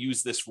ways you might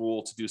use this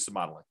rule to do some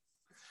modeling.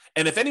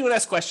 And if anyone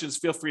has questions,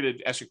 feel free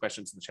to ask your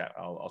questions in the chat.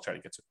 I'll try to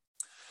get to it.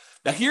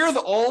 Now, here are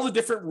all the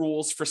different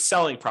rules for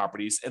selling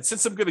properties. And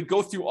since I'm going to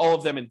go through all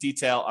of them in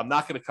detail, I'm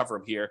not going to cover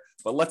them here,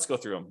 but let's go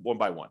through them one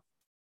by one.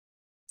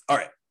 All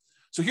right.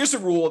 So here's a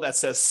rule that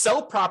says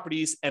sell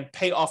properties and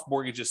pay off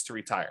mortgages to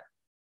retire.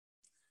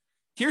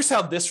 Here's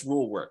how this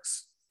rule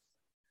works.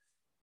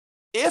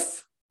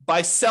 If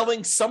by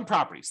selling some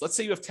properties, let's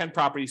say you have 10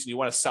 properties and you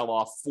want to sell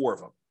off 4 of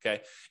them,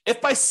 okay? If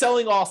by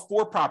selling off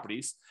 4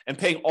 properties and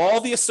paying all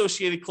the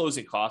associated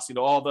closing costs,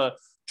 all the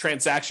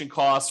transaction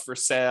costs for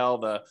sale,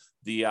 the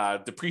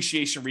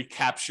depreciation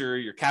recapture,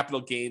 your capital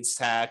gains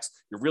tax,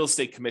 your real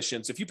estate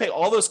commissions. If you pay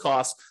all those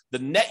costs, the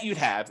net you'd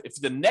have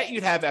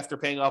after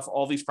paying off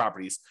all these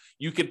properties,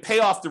 you could pay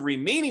off the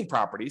remaining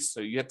properties.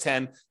 So you have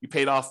 10, you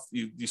paid off,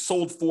 you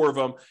sold 4 of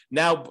them.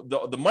 Now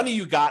the money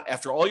you got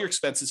after all your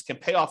expenses can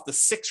pay off the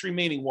 6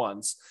 remaining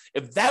ones.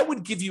 If that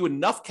would give you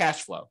enough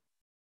cash flow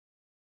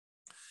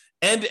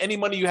and any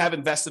money you have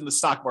invested in the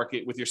stock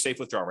market with your safe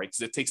withdrawal rate,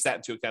 because it takes that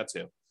into account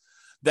too,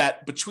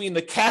 that between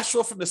the cash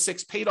flow from the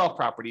 6 paid off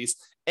properties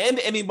and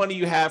any money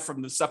you have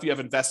from the stuff you have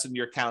invested in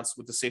your accounts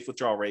with the safe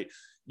withdrawal rate,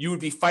 you would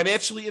be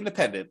financially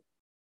independent.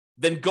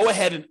 Then go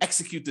ahead and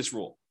execute this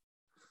rule.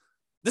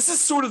 This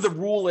is sort of the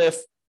rule if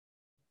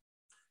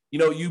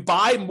you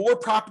buy more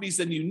properties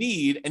than you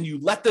need and you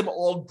let them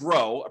all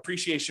grow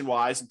appreciation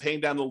wise and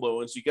paying down the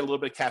loans, you get a little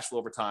bit of cash flow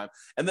over time.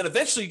 And then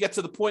eventually you get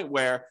to the point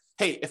where,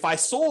 hey, if I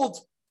sold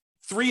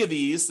 3 of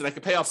these, then I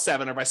could pay off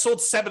 7. Or if I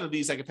sold 7 of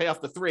these, I could pay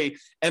off the 3.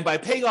 And by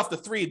paying off the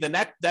 3, then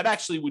that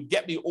actually would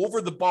get me over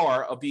the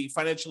bar of being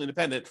financially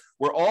independent,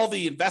 where all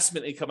the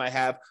investment income I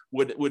have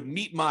would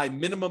meet my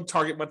minimum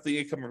target monthly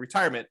income in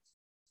retirement.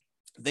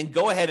 Then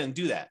go ahead and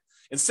do that.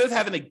 Instead of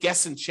having to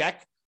guess and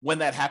check when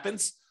that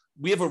happens,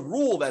 we have a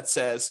rule that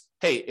says,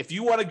 hey, if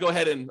you want to go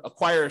ahead and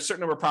acquire a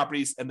certain number of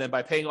properties, and then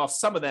by paying off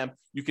some of them,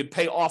 you could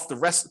pay off the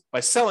rest.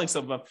 By selling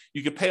some of them,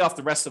 you could pay off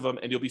the rest of them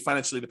and you'll be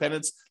financially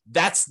independent.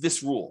 That's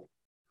this rule.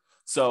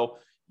 So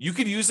you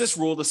could use this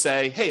rule to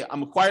say, hey,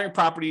 I'm acquiring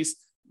properties.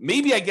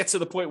 Maybe I get to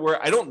the point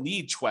where I don't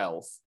need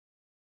 12,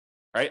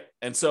 right?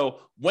 And so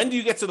when do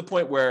you get to the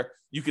point where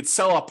you could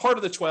sell a part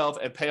of the 12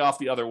 and pay off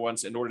the other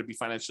ones in order to be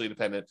financially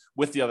independent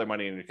with the other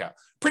money in your account?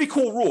 Pretty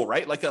cool rule,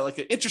 right? Like an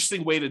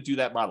interesting way to do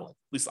that modeling.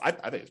 At least I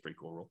think it's a pretty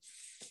cool rule.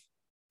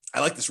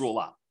 I like this rule a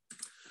lot.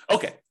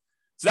 Okay,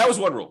 so that was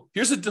one rule.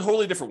 Here's a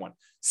totally different one.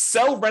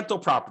 Sell rental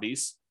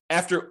properties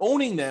after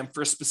owning them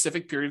for a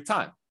specific period of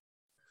time.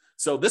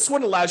 So this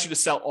one allows you to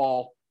sell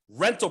all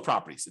rental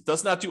properties. It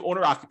does not do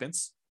owner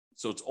occupants.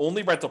 So it's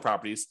only rental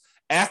properties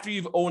after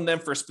you've owned them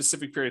for a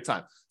specific period of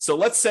time. So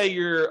let's say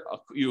you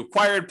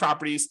acquired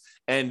properties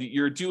and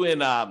you're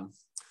doing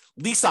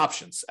lease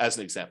options as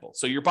an example.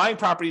 So you're buying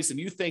properties and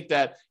you think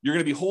that you're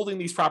going to be holding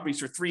these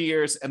properties for 3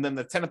 years and then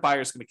the tenant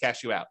buyer is going to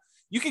cash you out.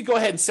 You can go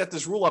ahead and set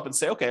this rule up and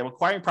say, okay, I'm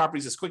acquiring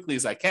properties as quickly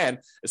as I can.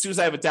 As soon as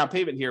I have a down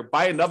payment here,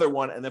 buy another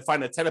one and then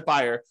find a tenant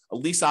buyer, a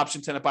lease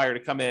option tenant buyer to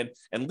come in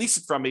and lease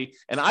it from me.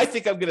 And I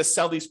think I'm going to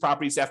sell these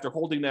properties after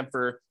holding them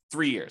for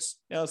 3 years.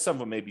 Some of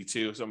them may be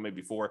 2, some may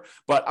be 4,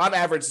 but on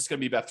average, it's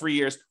going to be about 3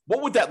 years.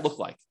 What would that look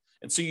like?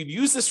 And so you'd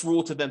use this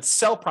rule to then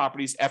sell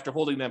properties after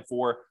holding them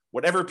for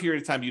whatever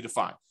period of time you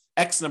define,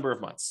 X number of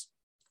months.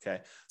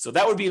 Okay. So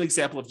that would be an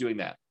example of doing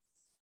that.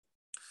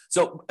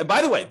 So, and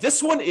by the way,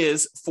 this one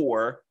is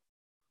for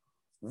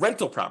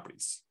rental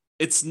properties.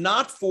 It's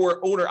not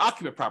for owner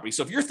occupant property.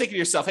 So if you're thinking to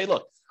yourself, hey,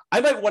 look,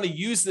 I might want to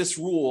use this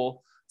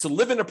rule to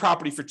live in a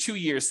property for 2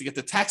 years to get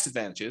the tax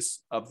advantages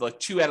of like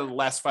 2 out of the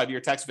last 5 year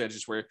tax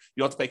advantages where you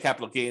don't have to pay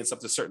capital gains up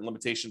to certain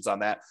limitations on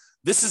that.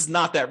 This is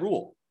not that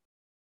rule.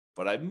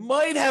 but I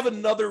might have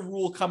another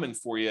rule coming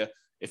for you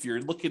if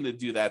you're looking to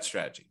do that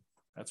strategy.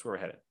 That's where we're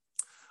headed.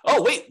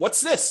 Oh, wait,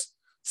 what's this?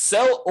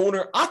 Sell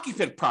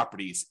owner-occupant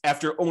properties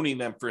after owning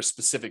them for a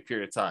specific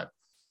period of time.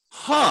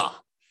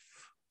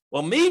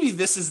 Well, maybe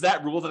this is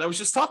that rule that I was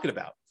just talking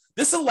about.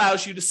 This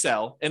allows you to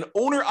sell an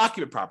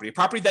owner-occupant property, a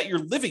property that you're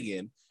living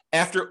in,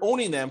 after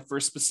owning them for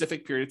a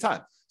specific period of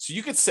time. So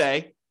you could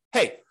say,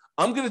 hey,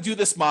 I'm going to do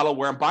this model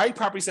where I'm buying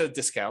properties at a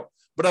discount,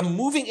 but I'm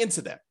moving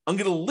into them. I'm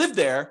going to live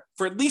there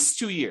for at least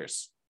 2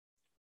 years.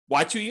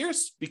 Why 2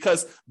 years?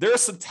 Because there are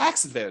some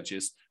tax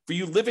advantages for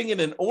you living in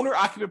an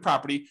owner-occupant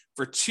property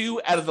for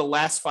 2 out of the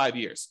last 5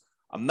 years.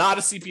 I'm not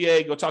a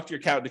CPA. Go talk to your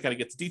accountant to kind of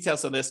get the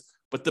details on this.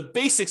 But the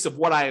basics of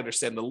what I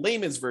understand, the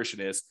layman's version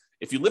is,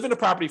 if you live in a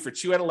property for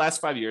 2 out of the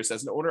last 5 years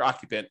as an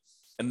owner-occupant,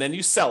 and then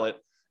you sell it,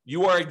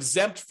 you are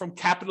exempt from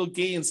capital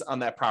gains on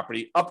that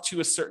property up to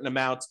a certain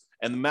amount,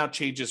 and the amount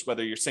changes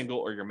whether you're single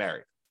or you're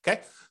married.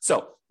 Okay,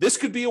 so this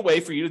could be a way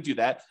for you to do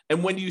that.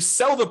 And when you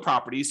sell the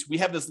properties, we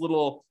have this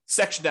little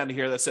section down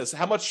here that says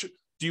how much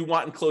do you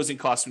want in closing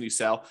costs when you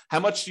sell? How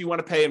much do you want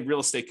to pay in real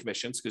estate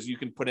commissions? Because you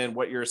can put in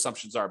what your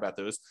assumptions are about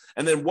those.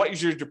 And then what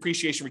is your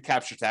depreciation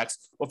recapture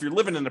tax? Well, if you're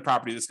living in the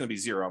property, that's going to be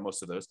zero on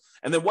most of those.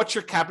 And then what's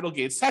your capital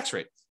gains tax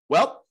rate?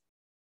 Well,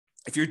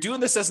 if you're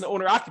doing this as an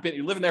owner occupant,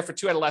 you're living there for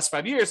 2 out of the last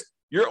 5 years,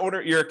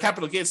 your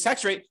capital gains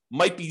tax rate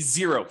might be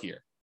zero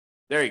here.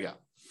 There you go.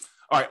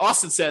 All right,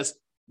 Austin says,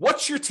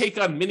 what's your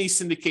take on mini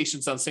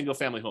syndications on single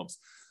family homes?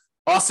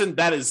 Austin,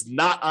 that is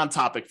not on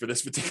topic for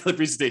this particular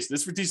presentation.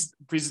 This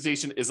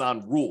presentation is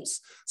on rules.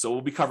 So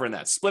we'll be covering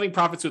that. Splitting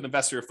profits with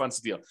investor or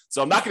funds deal.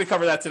 So I'm not going to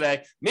cover that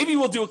today. Maybe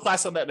we'll do a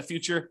class on that in the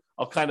future.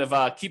 I'll kind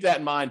of keep that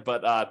in mind,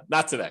 but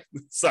not today.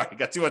 Sorry,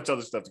 got too much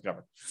other stuff to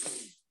cover.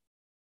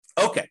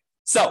 Okay,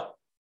 so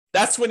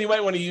that's when you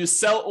might want to use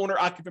sell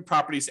owner-occupant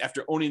properties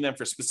after owning them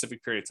for a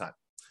specific period of time.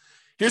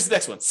 Here's the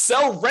next one.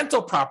 Sell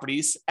rental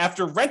properties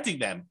after renting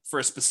them for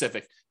a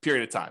specific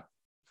period of time.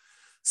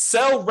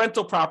 Sell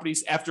rental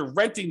properties after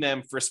renting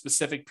them for a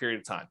specific period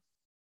of time.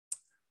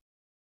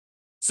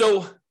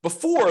 So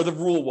before, the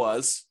rule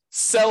was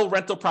sell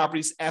rental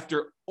properties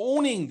after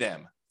owning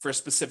them for a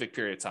specific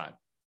period of time.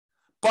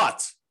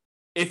 But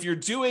if you're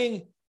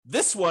doing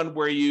this one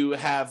where you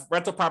have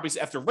rental properties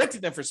after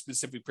renting them for a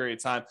specific period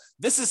of time,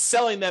 this is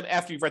selling them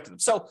after you've rented them.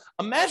 So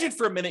imagine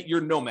for a minute you're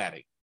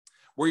nomading,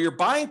 where you're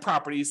buying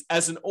properties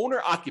as an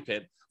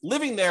owner-occupant,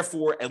 living there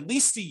for at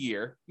least a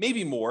year,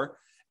 maybe more,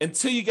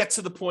 until you get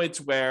to the point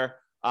where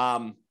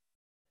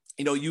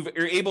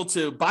you're able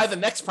to buy the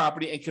next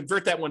property and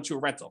convert that one to a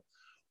rental.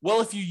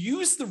 Well, if you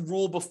use the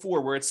rule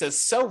before where it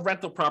says sell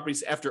rental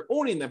properties after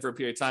owning them for a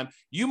period of time,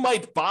 you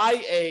might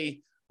buy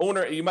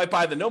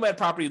the nomad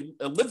property,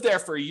 live there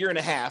for a year and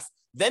a half,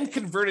 then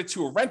convert it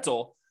to a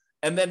rental.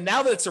 And then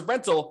now that it's a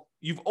rental,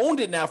 you've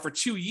owned it now for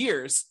 2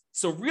 years.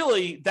 So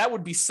really that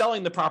would be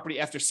selling the property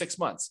after 6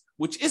 months,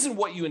 which isn't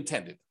what you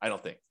intended, I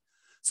don't think.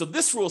 So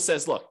this rule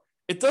says, look,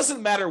 it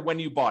doesn't matter when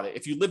you bought it.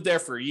 If you lived there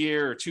for a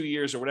year or 2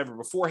 years or whatever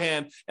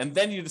beforehand, and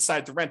then you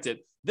decide to rent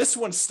it, this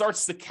one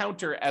starts the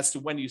counter as to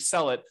when you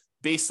sell it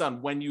based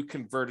on when you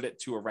converted it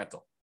to a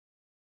rental.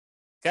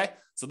 Okay,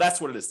 so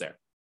that's what it is there.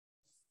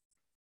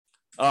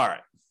 All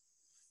right.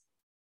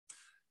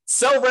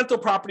 Sell rental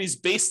properties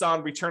based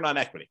on return on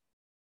equity.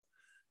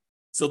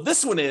 So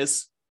this one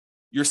is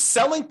you're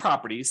selling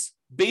properties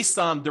based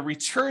on the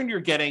return you're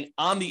getting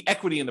on the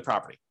equity in the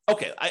property.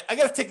 Okay, I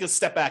got to take a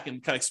step back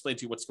and kind of explain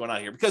to you what's going on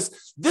here,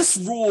 because this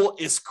rule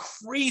is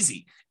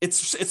crazy.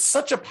 It's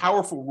such a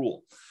powerful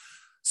rule.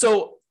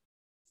 So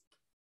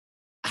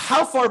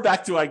how far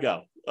back do I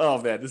go?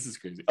 Oh man, this is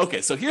crazy.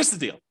 Okay, so here's the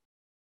deal.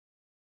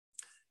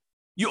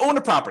 You own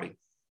a property,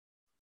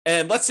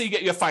 and let's say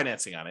you have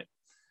financing on it,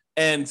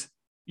 and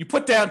you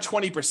put down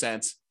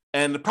 20%,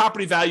 and the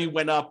property value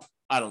went up,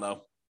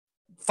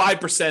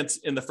 5%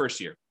 in the first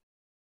year.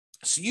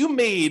 So you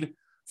made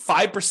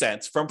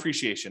 5% from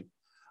appreciation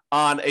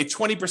on a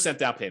 20%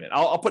 down payment.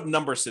 I'll put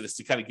numbers to this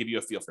to kind of give you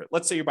a feel for it.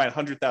 Let's say you're buying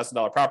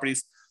 $100,000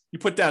 properties. You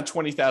put down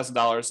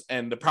 $20,000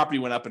 and the property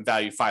went up in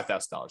value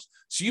 $5,000.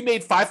 So you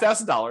made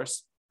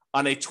 $5,000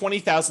 on a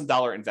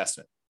 $20,000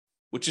 investment,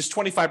 which is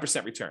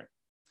 25% return.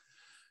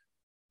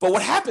 But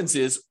what happens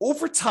is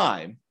over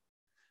time,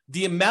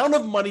 the amount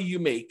of money you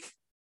make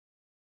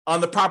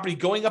on the property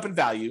going up in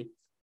value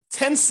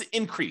tends to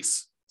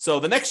increase. So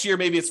the next year,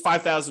 maybe it's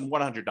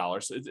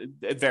 $5,100.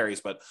 It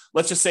varies, but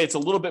let's just say it's a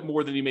little bit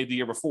more than you made the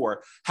year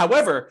before.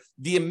 However,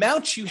 the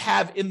amount you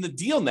have in the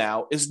deal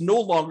now is no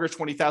longer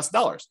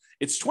 $20,000.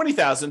 It's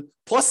 $20,000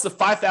 plus the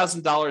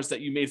 $5,000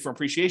 that you made from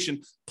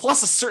appreciation,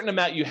 plus a certain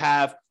amount you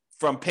have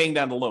from paying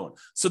down the loan.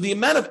 So the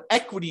amount of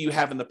equity you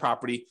have in the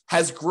property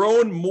has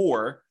grown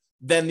more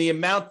than the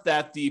amount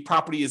that the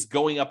property is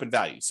going up in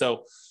value.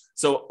 So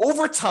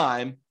over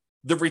time,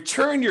 the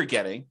return you're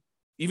getting,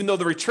 even though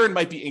the return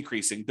might be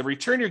increasing, the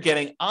return you're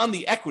getting on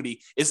the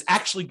equity is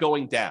actually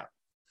going down.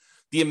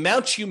 The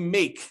amount you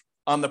make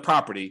on the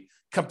property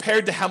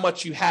compared to how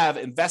much you have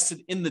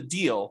invested in the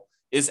deal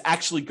is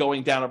actually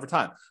going down over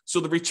time. So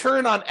the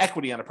return on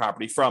equity on a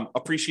property from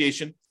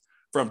appreciation,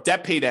 from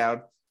debt pay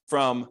down,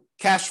 from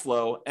cash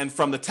flow and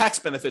from the tax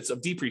benefits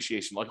of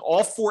depreciation. Like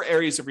all four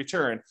areas of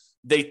return,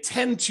 they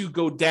tend to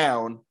go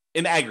down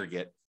in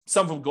aggregate.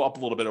 Some of them go up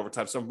a little bit over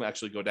time. Some of them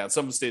actually go down.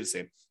 Some of them stay the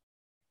same.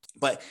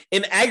 But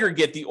in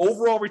aggregate, the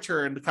overall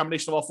return, the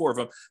combination of all four of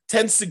them,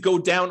 tends to go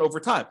down over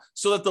time.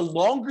 So that the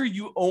longer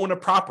you own a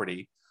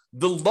property,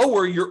 the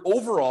lower your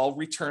overall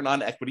return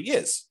on equity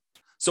is.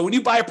 So when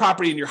you buy a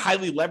property and you're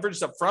highly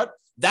leveraged up front,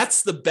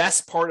 that's the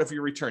best part of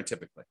your return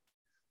typically.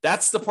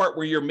 That's the part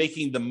where you're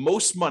making the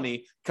most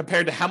money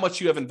compared to how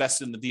much you have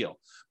invested in the deal.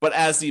 But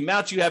as the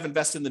amount you have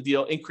invested in the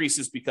deal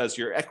increases because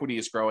your equity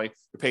is growing,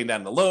 you're paying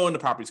down the loan, the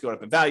property's going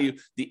up in value,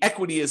 the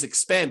equity is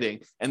expanding,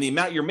 and the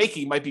amount you're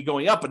making might be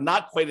going up, but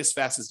not quite as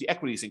fast as the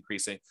equity is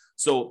increasing.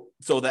 So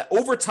that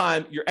over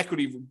time, your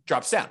equity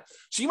drops down.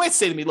 So you might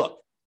say to me, look,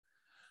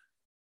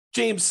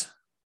 James,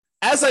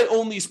 as I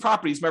own these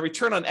properties, my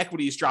return on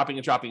equity is dropping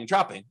and dropping and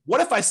dropping. What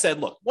if I said,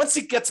 look, once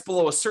it gets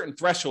below a certain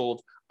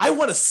threshold, I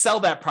want to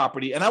sell that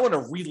property and I want to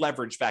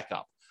re-leverage back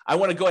up. I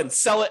want to go ahead and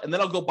sell it, and then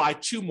I'll go buy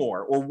two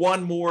more or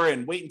one more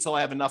and wait until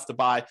I have enough to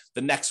buy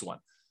the next one.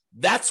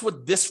 That's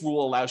what this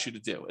rule allows you to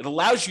do. It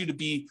allows you to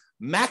be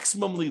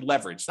maximally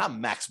leveraged, not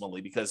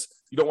maximally because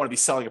you don't want to be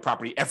selling a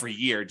property every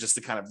year just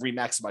to kind of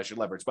re-maximize your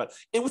leverage, but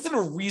within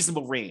a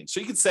reasonable range. So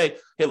you can say,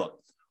 hey, look,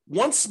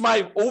 once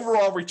my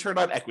overall return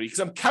on equity, because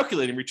I'm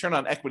calculating return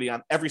on equity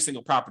on every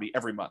single property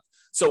every month.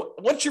 So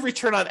once your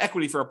return on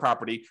equity for a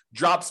property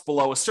drops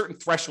below a certain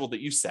threshold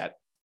that you set,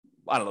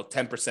 I don't know,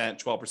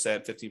 10%,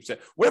 12%, 15%,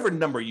 whatever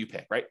number you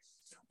pick, right?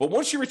 But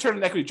once your return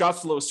on equity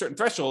drops below a certain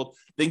threshold,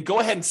 then go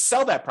ahead and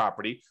sell that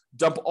property,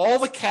 dump all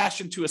the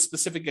cash into a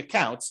specific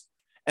account,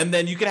 and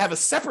then you can have a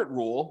separate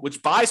rule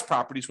which buys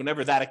properties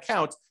whenever that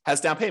account has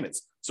down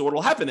payments. So what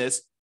will happen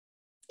is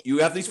you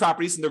have these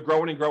properties and they're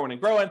growing and growing and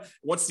growing.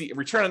 Once the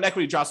return on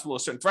equity drops below a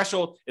certain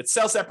threshold, it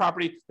sells that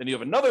property. Then you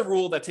have another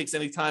rule that takes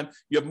any time.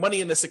 You have money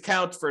in this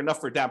account for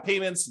enough for down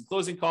payments and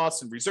closing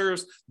costs and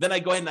reserves. Then I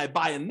go ahead and I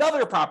buy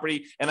another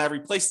property and I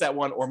replace that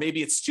one. Or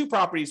maybe it's two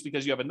properties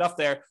because you have enough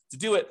there to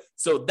do it.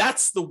 So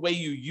that's the way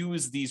you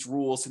use these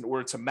rules in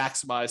order to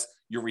maximize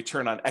your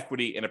return on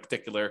equity in a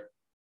particular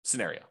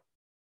scenario.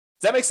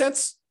 Does that make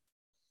sense?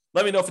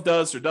 Let me know if it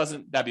does or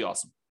doesn't. That'd be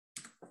awesome.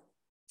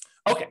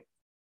 Okay.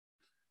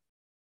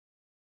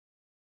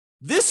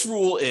 This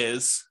rule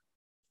is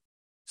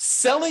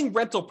selling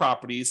rental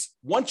properties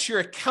once your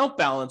account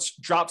balance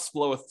drops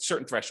below a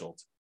certain threshold.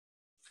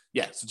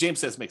 Yeah, so James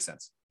says makes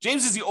sense.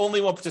 James is the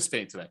only one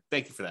participating today.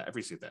 Thank you for that. I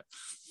appreciate that.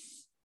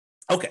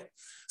 Okay,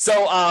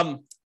 so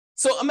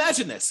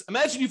imagine this.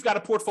 Imagine you've got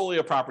a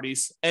portfolio of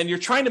properties and you're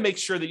trying to make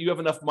sure that you have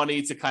enough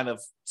money to kind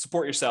of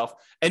support yourself,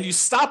 and you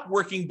stop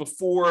working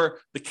before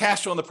the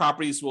cash flow on the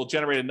properties will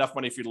generate enough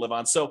money for you to live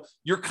on. So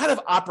you're kind of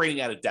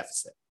operating at a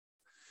deficit.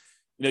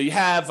 You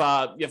have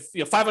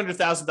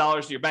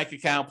 $500,000 in your bank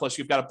account, plus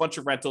you've got a bunch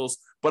of rentals,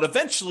 but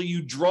eventually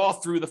you draw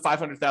through the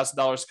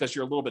 $500,000 because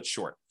you're a little bit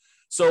short.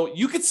 So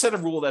you could set a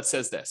rule that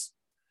says this: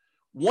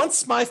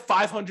 once my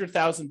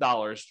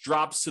 $500,000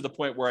 drops to the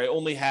point where I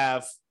only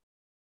have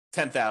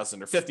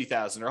 $10,000 or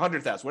 $50,000 or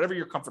 $100,000, whatever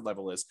your comfort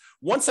level is,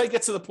 once I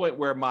get to the point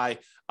where my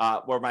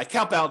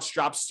account balance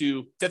drops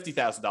to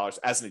 $50,000,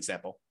 as an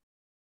example,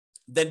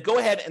 then go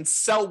ahead and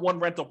sell one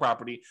rental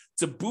property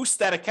to boost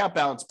that account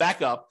balance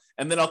back up.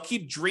 And then I'll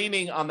keep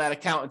draining on that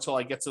account until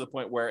I get to the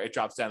point where it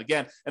drops down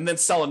again, and then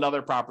sell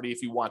another property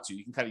if you want to.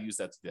 You can kind of use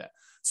that to do that.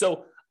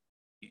 So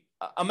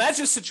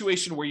imagine a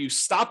situation where you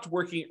stopped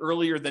working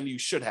earlier than you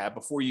should have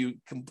before you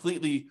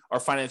completely are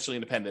financially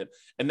independent.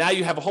 And now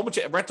you have a whole bunch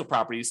of rental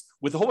properties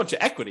with a whole bunch of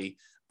equity,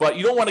 but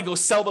you don't want to go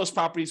sell those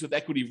properties with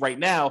equity right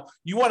now.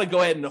 You want to go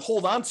ahead and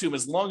hold on to them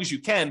as long as you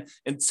can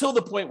until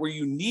the point where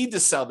you need to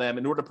sell them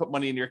in order to put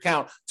money in your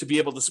account to be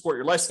able to support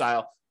your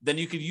lifestyle. Then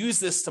you could use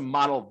this to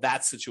model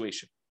that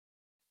situation.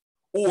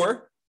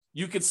 Or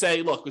you could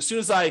say, look, as soon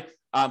as I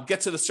get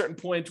to the certain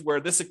point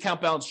where this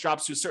account balance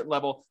drops to a certain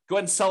level, go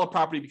ahead and sell a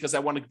property because I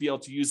want to be able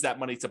to use that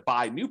money to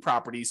buy new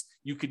properties.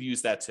 You could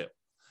use that too.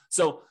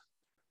 So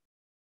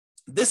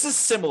this is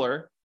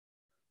similar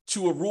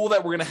to a rule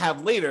that we're going to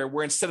have later,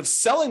 where instead of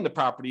selling the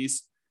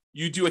properties,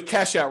 you do a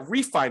cash out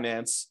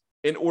refinance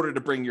in order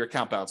to bring your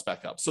account balance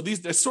back up. So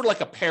they're sort of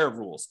like a pair of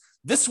rules.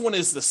 This one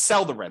is the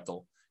sell the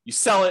rental. You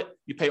sell it,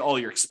 you pay all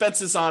your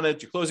expenses on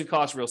it, your closing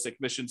costs, real estate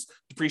commissions,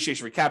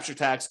 depreciation, recapture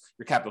tax,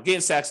 your capital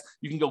gains tax.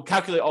 You can go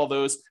calculate all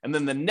those, and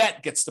then the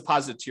net gets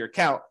deposited to your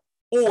account.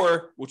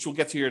 Or, which we'll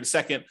get to here in a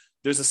second,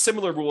 there's a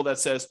similar rule that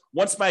says,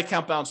 once my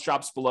account balance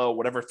drops below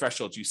whatever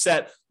threshold you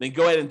set, then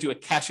go ahead and do a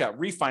cash out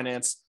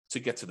refinance to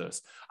get to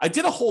those. I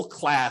did a whole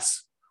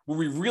class where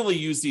we really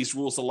use these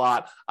rules a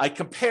lot. I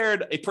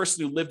compared a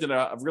person who lived in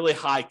a really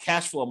high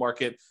cash flow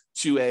market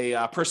to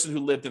a person who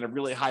lived in a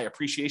really high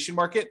appreciation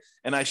market.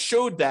 And I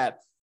showed that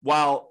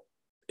while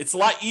it's a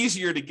lot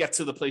easier to get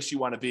to the place you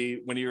want to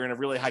be when you're in a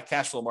really high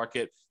cash flow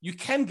market, you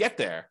can get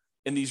there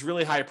in these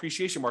really high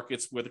appreciation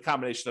markets with a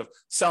combination of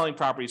selling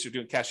properties or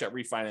doing cash out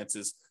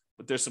refinances.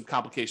 But there's some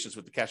complications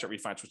with the cash out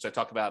refinance, which I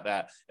talk about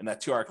that in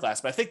that 2-hour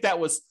class. But I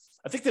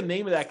think the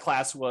name of that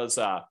class was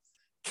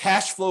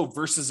cash flow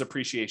versus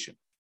appreciation.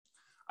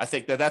 I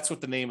think that's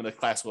what the name of the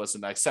class was.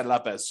 And I set it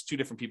up as two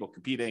different people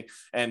competing,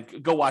 and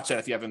go watch that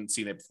if you haven't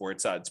seen it before.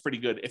 It's pretty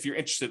good if you're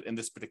interested in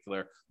this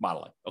particular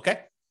modeling. Okay.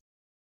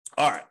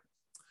 All right.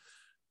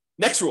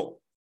 Next rule,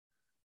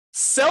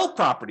 sell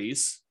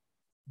properties,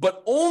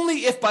 but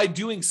only if by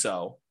doing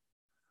so,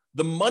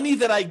 the money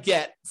that I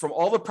get from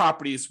all the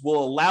properties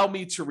will allow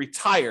me to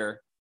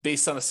retire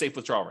based on a safe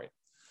withdrawal rate.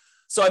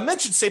 So I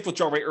mentioned safe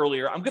withdrawal rate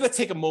earlier. I'm going to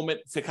take a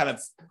moment to kind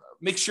of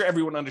make sure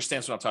everyone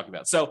understands what I'm talking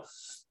about. So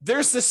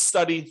there's this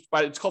study,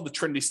 it's called the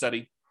Trinity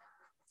study.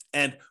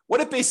 And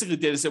what it basically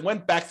did is it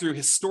went back through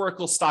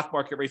historical stock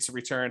market rates of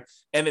return.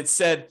 And it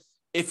said,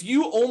 if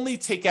you only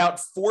take out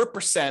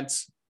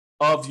 4%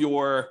 of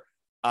your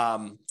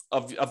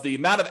of the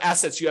amount of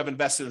assets you have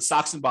invested in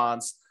stocks and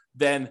bonds,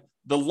 then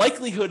the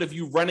likelihood of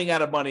you running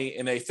out of money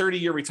in a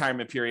 30-year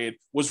retirement period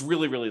was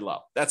really, really low.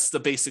 That's the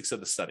basics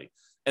of the study.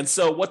 And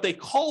so what they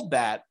called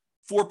that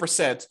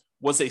 4%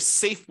 was a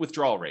safe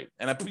withdrawal rate.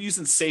 And I'm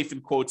using safe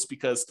in quotes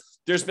because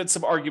there's been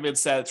some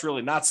arguments that it's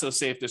really not so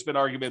safe. There's been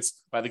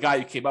arguments by the guy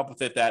who came up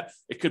with it that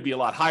it could be a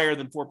lot higher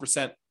than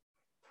 4%.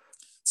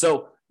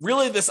 So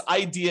really this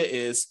idea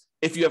is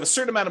if you have a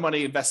certain amount of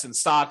money invested in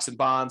stocks and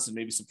bonds and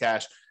maybe some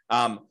cash,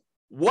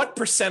 what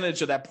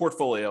percentage of that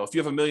portfolio, if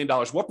you have $1 million,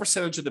 what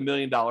percentage of the $1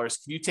 million can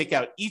you take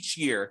out each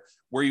year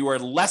where you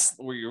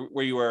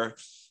are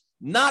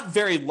not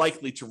very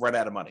likely to run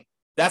out of money?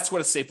 That's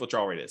what a safe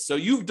withdrawal rate is. So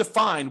you've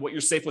defined what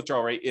your safe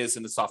withdrawal rate is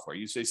in the software.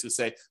 You basically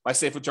say, my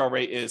safe withdrawal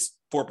rate is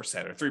 4% or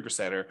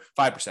 3% or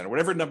 5% or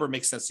whatever number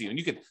makes sense to you. And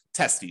you can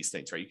test these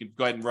things, right? You can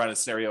go ahead and run a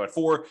scenario at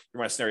 4, you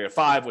run a scenario at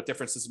 5. What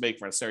difference does it make?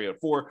 Run a scenario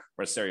at 4,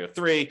 run a scenario at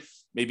 3,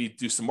 maybe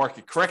do some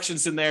market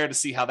corrections in there to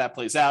see how that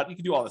plays out. You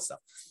can do all this stuff.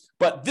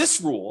 But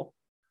this rule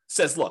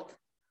says, look,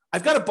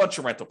 I've got a bunch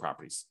of rental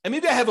properties, and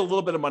maybe I have a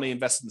little bit of money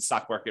invested in the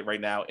stock market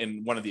right now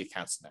in one of the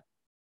accounts in there.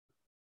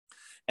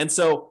 And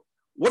so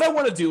what I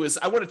want to do is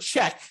I want to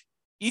check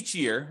each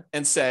year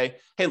and say,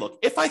 hey, look,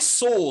 if I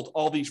sold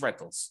all these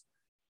rentals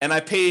and I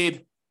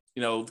paid,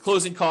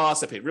 closing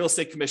costs, I paid real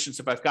estate commissions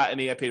if I've got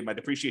any, I paid my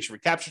depreciation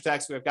recapture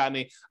tax if I've got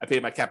any, I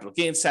paid my capital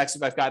gains tax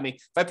if I've got any.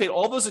 If I paid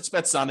all those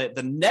expenses on it,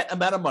 the net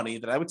amount of money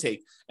that I would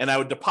take and I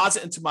would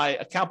deposit into my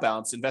account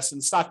balance, invest in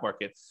the stock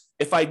market.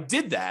 If I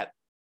did that,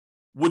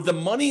 would the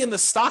money in the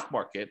stock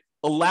market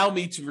allow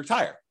me to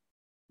retire?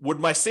 Would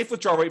my safe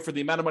withdrawal rate for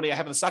the amount of money I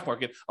have in the stock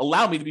market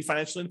allow me to be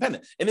financially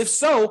independent? And if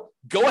so,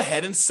 go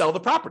ahead and sell the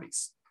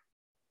properties.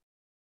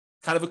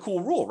 Kind of a cool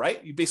rule,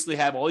 right? You basically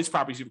have all these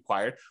properties you've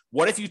acquired.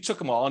 What if you took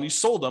them all and you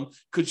sold them?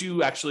 Could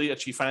you actually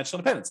achieve financial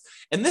independence?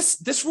 And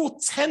this rule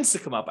tends to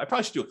come up. I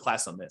probably should do a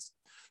class on this.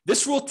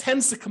 This rule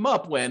tends to come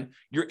up when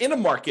you're in a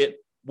market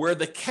where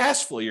the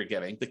cash flow you're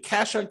getting, the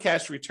cash on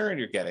cash return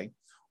you're getting,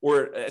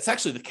 or it's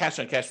actually the cash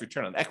on cash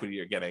return on equity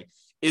you're getting,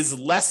 is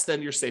less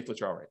than your safe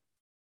withdrawal rate.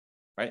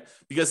 Right?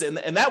 Because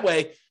in that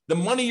way, the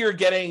money you're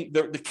getting,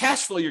 the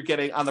cash flow you're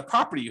getting on the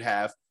property you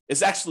have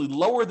is actually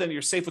lower than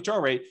your safe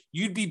withdrawal rate.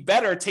 You'd be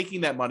better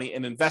taking that money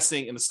and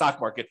investing in the stock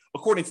market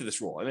according to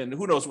this rule. I mean,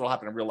 who knows what will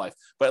happen in real life,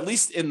 but at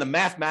least in the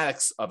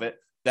mathematics of it,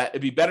 that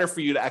it'd be better for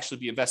you to actually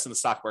be invested in the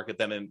stock market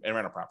than in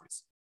rental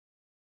properties,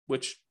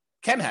 which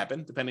can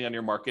happen depending on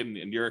your market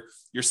and your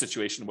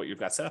situation and what you've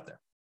got set up there.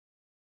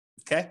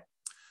 Okay.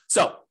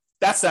 So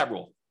that's that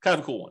rule. Kind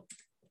of a cool one.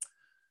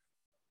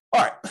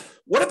 All right.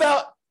 What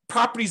about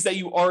properties that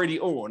you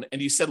already own?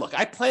 And you said, look,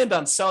 I planned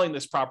on selling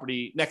this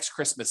property next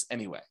Christmas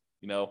anyway.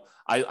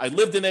 I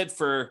lived in it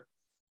for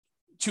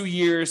 2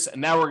 years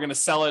and now we're going to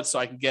sell it so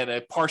I can get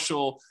a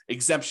partial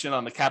exemption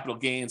on the capital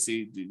gains.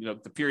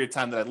 The period of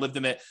time that I lived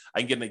in it, I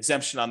can get an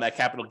exemption on that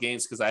capital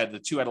gains because I had the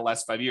 2 out of the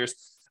last 5 years.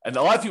 And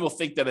a lot of people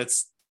think that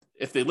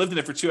if they lived in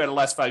it for 2 out of the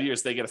last 5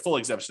 years, they get a full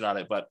exemption on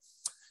it. But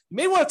you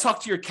may want to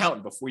talk to your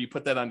accountant before you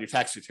put that on your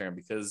tax return,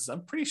 because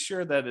I'm pretty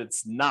sure that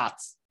it's not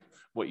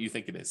what you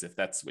think it is, if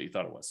that's what you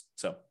thought it was.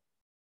 So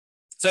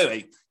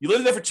anyway, you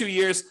lived there for 2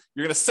 years.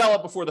 You're going to sell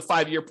it before the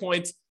 5-year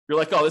point. You're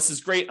like, oh, this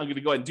is great. I'm going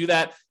to go ahead and do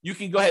that. You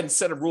can go ahead and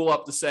set a rule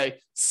up to say,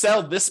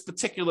 sell this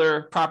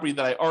particular property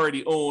that I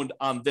already owned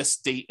on this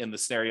date in the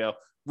scenario.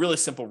 Really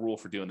simple rule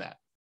for doing that.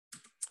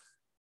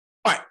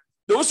 All right.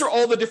 Those are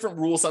all the different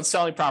rules on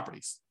selling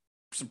properties.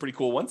 Some pretty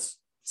cool ones.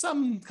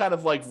 Some kind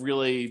of like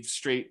really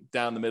straight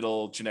down the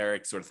middle,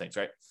 generic sort of things,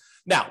 right?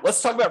 Now,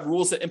 let's talk about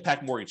rules that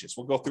impact mortgages.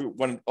 We'll go through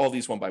all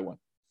these one by one.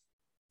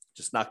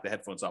 Just knocked the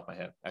headphones off my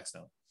head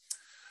accidentally.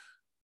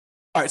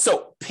 All right,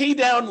 so pay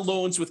down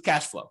loans with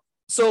cash flow.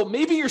 So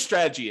maybe your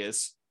strategy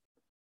is,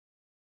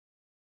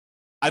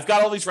 I've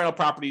got all these rental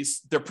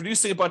properties. They're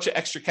producing a bunch of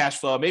extra cash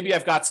flow. Maybe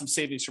I've got some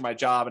savings for my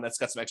job and that's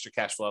got some extra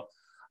cash flow.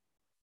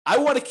 I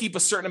want to keep a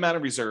certain amount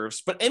of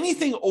reserves, but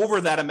anything over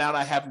that amount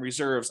I have in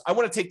reserves, I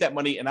want to take that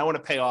money and I want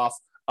to pay off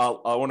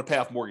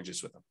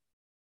mortgages with them.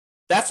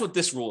 That's what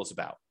this rule is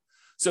about.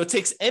 So it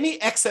takes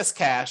any excess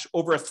cash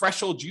over a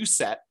threshold you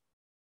set,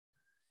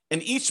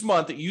 and each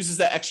month it uses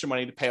that extra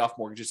money to pay off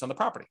mortgages on the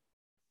property.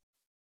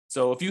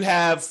 So if you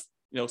have,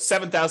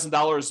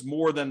 $7,000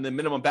 more than the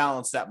minimum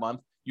balance that month,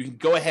 you can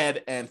go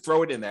ahead and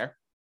throw it in there.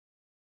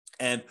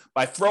 And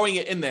by throwing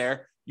it in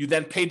there, you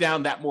then pay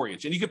down that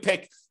mortgage. And you could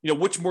pick,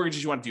 which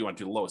mortgages you want to do. You want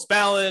to do the lowest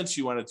balance,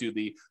 you want to do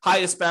the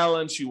highest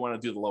balance, you want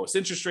to do the lowest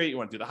interest rate, you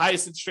want to do the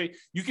highest interest rate.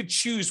 You could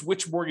choose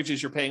which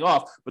mortgages you're paying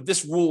off, but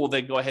this rule will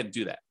then go ahead and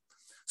do that.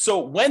 So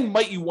when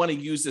might you want to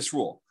use this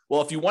rule?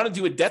 Well, if you want to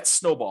do a debt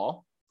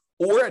snowball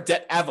or a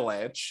debt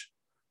avalanche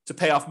to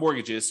pay off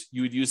mortgages,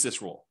 you would use this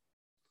rule.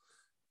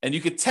 And you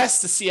could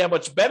test to see how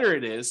much better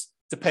it is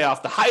to pay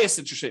off the highest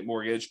interest rate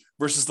mortgage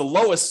versus the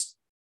lowest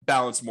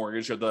balance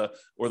mortgage or the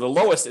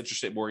lowest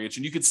interest rate mortgage.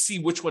 And you could see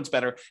which one's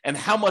better and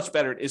how much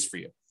better it is for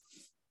you.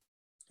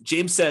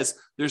 James says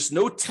there's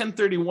no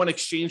 1031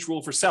 exchange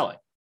rule for selling.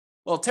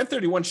 Well,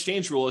 1031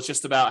 exchange rule is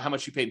just about how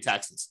much you pay in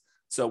taxes.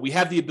 So we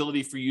have the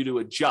ability for you to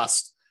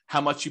adjust how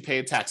much you pay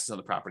in taxes on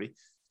the property.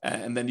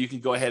 And then you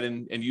can go ahead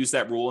and use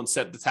that rule and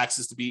set the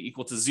taxes to be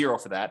equal to 0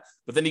 for that.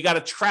 But then you got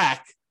to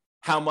track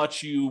how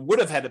much you would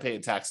have had to pay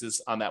in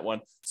taxes on that one.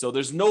 So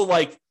there's no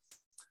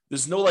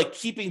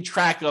keeping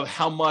track of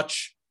how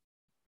much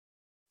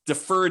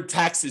deferred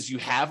taxes you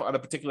have on a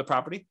particular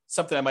property,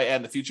 something I might add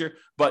in the future,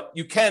 but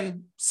you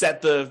can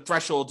set the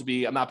threshold to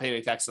be, I'm not paying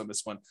any taxes on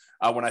this one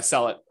when I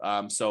sell it.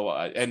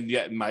 And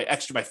yet my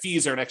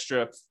fees are an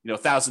extra,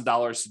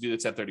 $1,000 to do the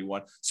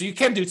 1031. So you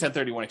can do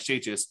 1031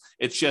 exchanges.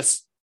 It's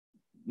just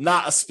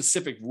not a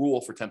specific rule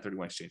for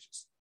 1031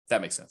 exchanges. If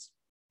that makes sense.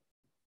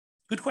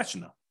 Good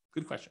question though.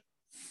 Good question.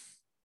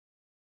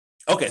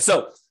 Okay.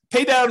 So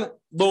pay down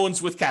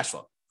loans with cash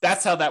flow.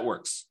 That's how that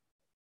works.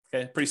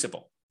 Okay. Pretty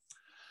simple.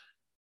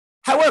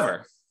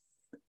 However,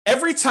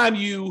 every time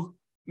you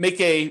make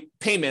a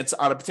payment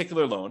on a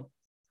particular loan,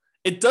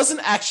 it doesn't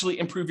actually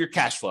improve your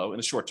cash flow in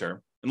the short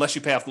term, unless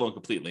you pay off the loan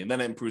completely, and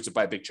then it improves it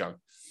by a big chunk.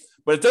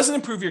 But it doesn't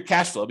improve your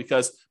cash flow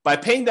because by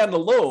paying down the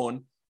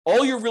loan,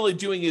 all you're really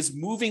doing is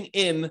moving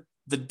in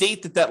the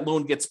date that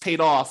loan gets paid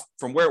off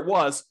from where it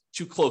was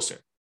to closer.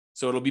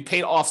 So it'll be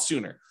paid off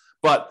sooner.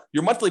 But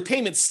your monthly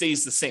payment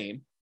stays the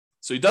same.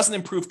 So it doesn't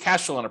improve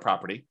cash flow on a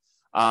property.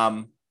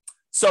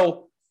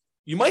 So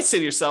you might say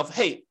to yourself,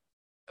 hey,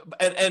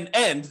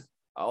 and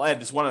I'll add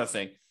this one other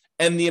thing.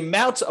 And the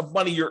amount of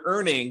money you're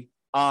earning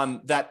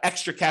on that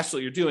extra cash flow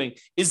you're doing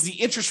is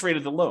the interest rate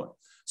of the loan.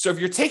 So if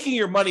you're taking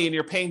your money and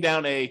you're paying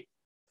down a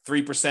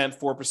 3%, 4%,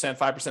 5%,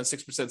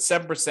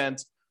 6%,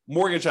 7%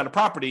 mortgage on a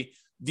property,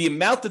 the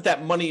amount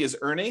that money is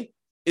earning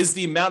is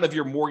the amount of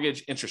your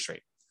mortgage interest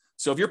rate.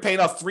 So if you're paying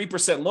off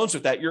 3% loans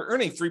with that, you're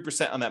earning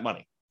 3% on that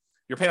money.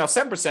 You're paying off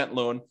 7%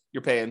 loan,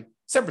 you're paying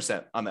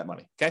 7% on that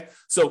money, okay?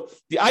 So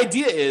the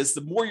idea is the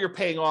more you're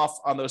paying off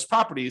on those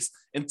properties,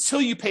 until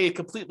you pay it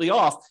completely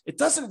off, it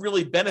doesn't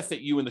really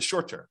benefit you in the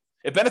short term.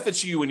 It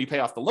benefits you when you pay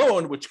off the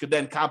loan, which could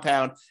then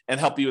compound and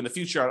help you in the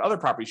future on other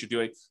properties you're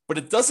doing, but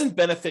it doesn't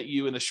benefit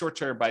you in the short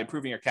term by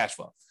improving your cash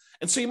flow.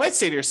 And so you might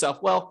say to yourself,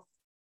 well,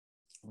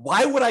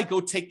 why would I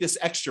go take this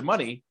extra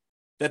money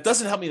that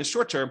doesn't help me in the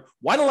short term?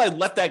 Why don't I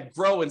let that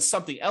grow in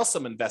something else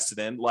I'm invested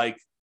in, like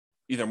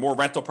either more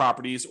rental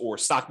properties or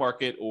stock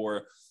market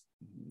or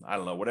I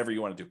don't know, whatever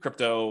you want to do,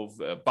 crypto,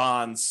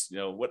 bonds,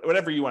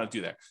 whatever you want to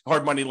do there,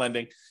 hard money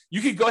lending.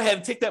 You could go ahead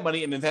and take that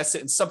money and invest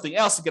it in something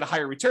else and get a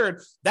higher return.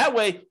 That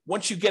way,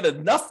 once you get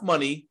enough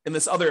money in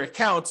this other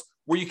account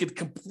where you could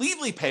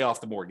completely pay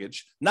off the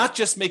mortgage, not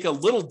just make a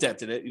little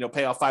dent in it,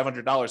 pay off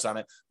 $500 on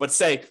it, but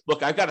say,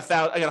 look, I got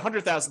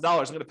 $100,000.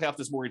 I'm going to pay off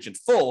this mortgage in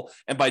full.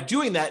 And by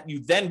doing that,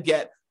 you then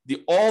get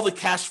all the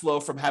cash flow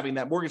from having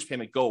that mortgage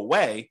payment go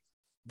away.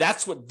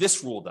 That's what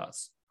this rule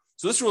does.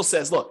 So this rule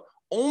says, look,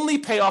 only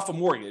pay off a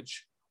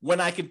mortgage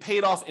when I can pay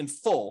it off in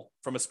full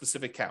from a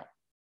specific account.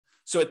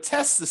 So it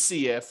tests to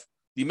see if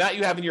the amount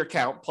you have in your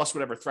account plus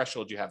whatever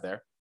threshold you have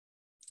there.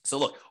 So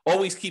look,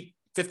 always keep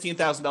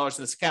 $15,000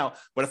 in this account,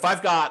 but if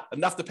I've got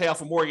enough to pay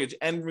off a mortgage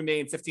and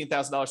remain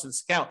 $15,000 in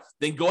this account,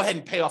 then go ahead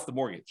and pay off the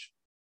mortgage.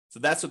 So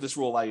that's what this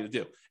rule allows you to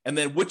do. And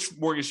then which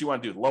mortgage you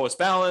want to do, the lowest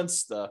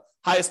balance, the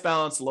highest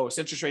balance, the lowest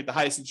interest rate, the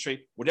highest interest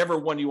rate, whatever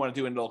one you want to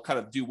do, and it'll kind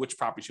of do which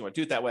properties you want to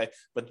do it that way.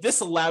 But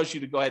this allows you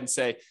to go ahead and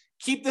say,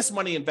 keep this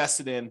money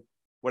invested in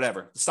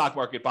whatever, the stock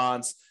market,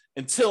 bonds,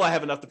 until I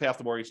have enough to pay off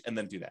the mortgage, and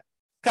then do that.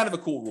 Kind of a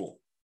cool rule.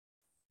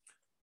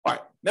 All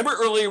right.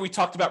 Remember earlier we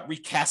talked about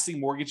recasting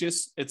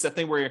mortgages? It's that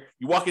thing where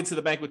you walk into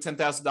the bank with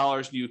 $10,000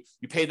 and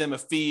you pay them a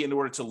fee in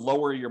order to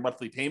lower your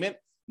monthly payment,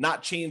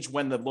 not change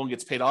when the loan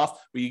gets paid off,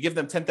 but you give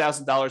them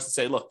 $10,000 and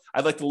say, look,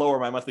 I'd like to lower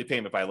my monthly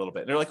payment by a little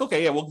bit. And they're like,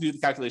 okay, yeah, we'll do the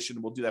calculation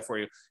and we'll do that for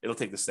you. It'll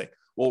take this thing.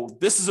 Well,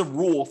 this is a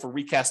rule for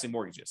recasting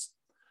mortgages.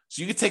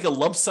 So you could take a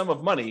lump sum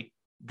of money,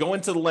 go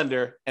into the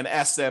lender and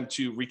ask them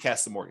to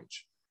recast the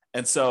mortgage.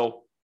 And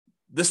so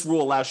this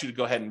rule allows you to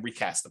go ahead and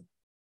recast them.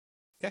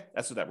 Okay,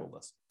 that's what that rule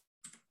does.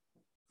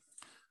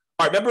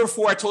 All right, remember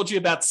before I told you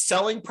about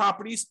selling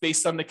properties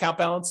based on the account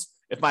balance?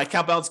 If my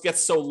account balance gets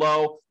so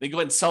low, then go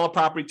ahead and sell a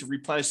property to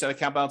replenish that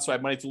account balance so I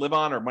have money to live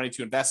on or money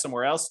to invest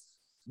somewhere else.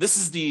 This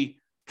is the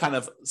kind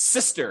of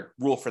sister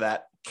rule for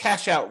that,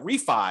 cash out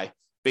refi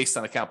based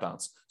on account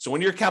balance. So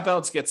when your account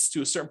balance gets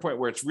to a certain point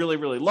where it's really,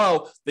 really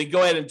low, then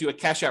go ahead and do a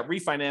cash out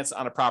refinance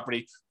on a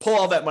property, pull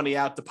all that money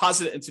out,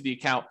 deposit it into the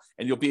account,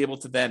 and you'll be able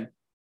to then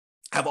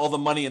have all the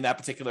money in that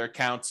particular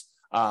account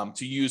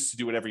to use to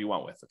do whatever you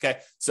want with. Okay.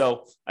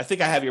 So I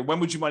think I have here, when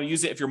would you want to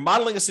use it? If you're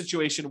modeling a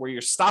situation where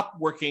you're stopped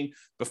working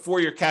before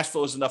your cash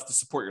flow is enough to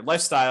support your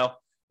lifestyle,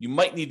 you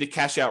might need to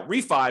cash out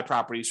refi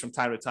properties from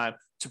time to time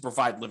to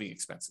provide living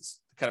expenses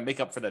to kind of make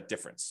up for that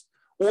difference.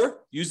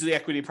 Or use the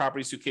equity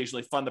properties to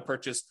occasionally fund the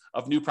purchase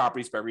of new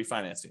properties by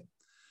refinancing.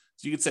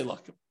 So you could say,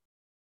 look,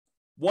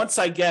 once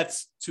I get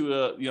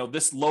to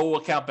this low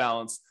account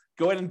balance,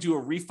 go ahead and do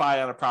a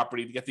refi on a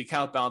property to get the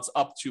account balance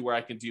up to where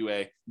I can do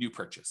a new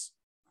purchase.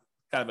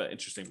 Kind of an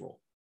interesting rule.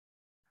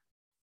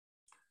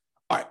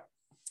 All right.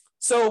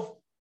 So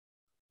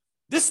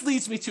this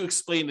leads me to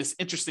explain this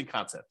interesting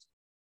concept.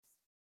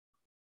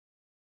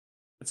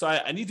 And so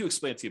I need to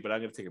explain it to you, but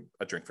I'm going to take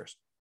a drink first.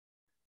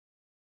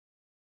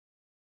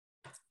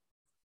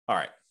 All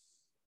right.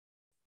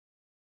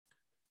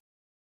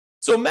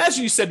 So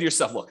imagine you said to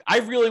yourself, look, I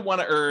really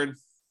want to earn,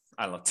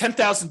 I don't know,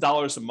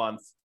 $10,000 a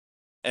month.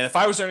 And if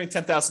I was earning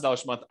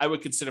 $10,000 a month, I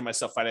would consider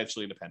myself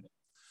financially independent.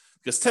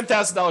 Because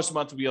 $10,000 a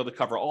month would be able to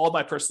cover all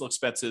my personal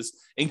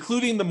expenses,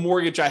 including the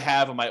mortgage I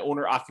have on my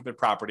owner-occupant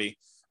property,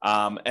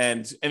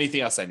 and anything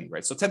else I need,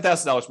 right? So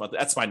 $10,000 a month,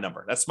 that's my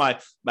number. That's my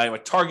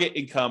target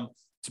income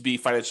to be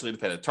financially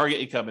independent, target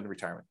income in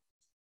retirement.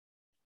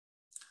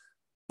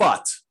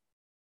 But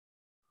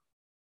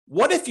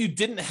what if you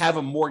didn't have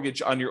a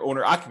mortgage on your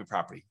owner-occupant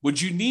property?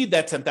 Would you need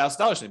that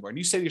 $10,000 anymore? And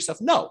you say to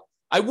yourself, no,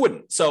 I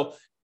wouldn't. So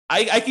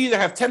I can either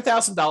have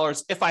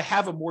 $10,000 if I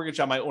have a mortgage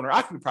on my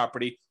owner-occupant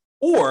property,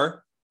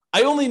 or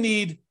I only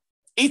need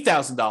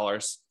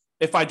 $8,000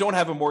 if I don't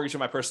have a mortgage on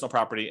my personal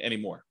property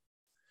anymore.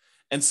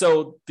 And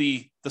so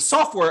the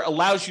software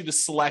allows you to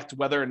select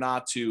whether or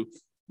not to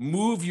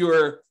move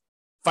your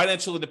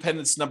financial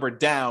independence number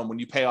down when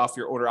you pay off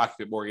your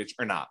owner-occupant mortgage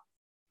or not.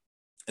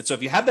 And so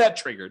if you have that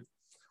triggered,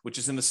 which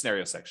is in the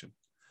scenario section,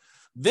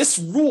 this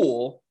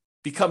rule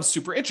becomes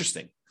super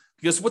interesting,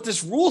 because what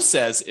this rule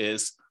says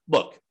is,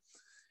 look,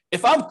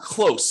 if I'm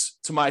close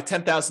to my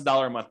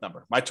 $10,000 a month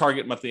number, my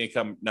target monthly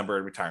income number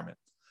in retirement,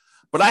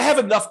 but I have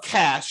enough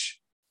cash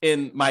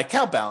in my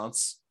account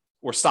balance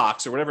or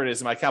stocks or whatever it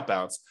is in my account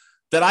balance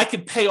that I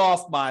could pay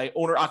off my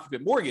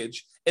owner-occupant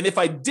mortgage. And if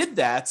I did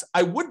that,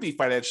 I would be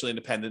financially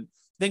independent.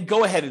 Then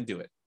go ahead and do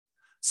it.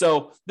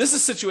 So this is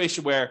a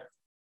situation where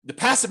the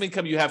passive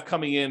income you have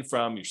coming in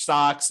from your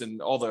stocks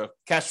and all the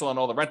cash flow and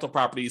all the rental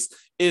properties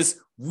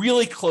is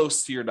really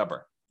close to your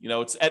number.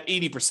 It's at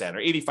 80% or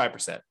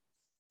 85%.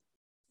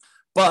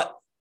 But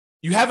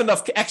you have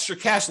enough extra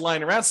cash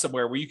lying around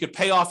somewhere where you could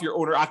pay off your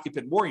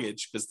owner-occupant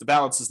mortgage because the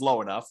balance is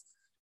low enough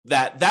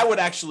that would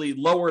actually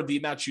lower the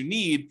amount you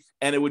need,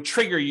 and it would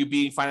trigger you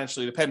being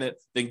financially independent.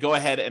 Then go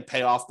ahead and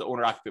pay off the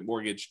owner-occupant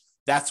mortgage.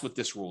 That's what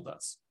this rule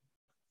does.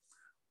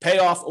 Pay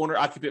off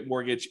owner-occupant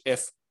mortgage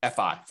if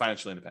FI,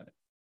 financially independent.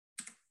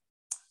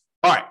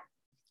 All right.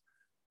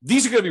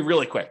 These are going to be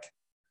really quick.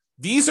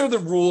 These are the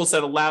rules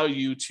that allow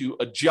you to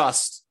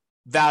adjust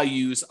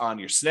values on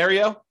your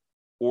scenario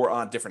or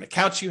on different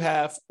accounts you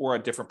have or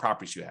on different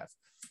properties you have.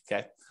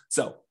 Okay.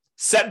 So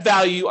set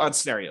value on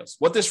scenarios.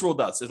 What this rule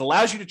does, it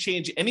allows you to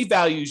change any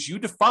values you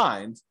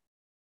defined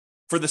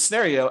for the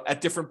scenario at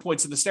different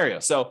points in the scenario.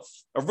 So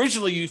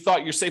originally you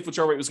thought your safe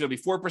withdrawal rate was going to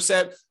be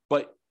 4%,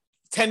 but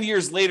 10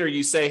 years later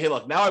you say, hey,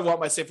 look, now I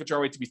want my safe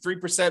withdrawal rate to be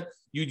 3%.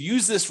 You'd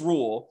use this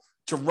rule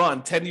to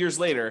run 10 years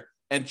later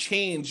and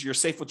change your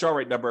safe withdrawal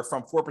rate number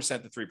from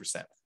 4% to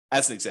 3%,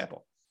 as an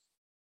example.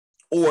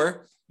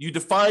 Or you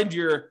defined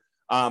your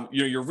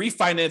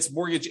refinance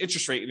mortgage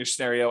interest rate in your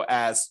scenario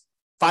as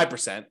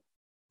 5%,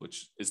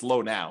 which is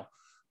low now,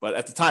 but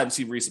at the time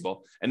seemed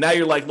reasonable. And now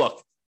you're like,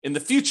 look, in the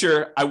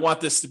future, I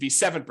want this to be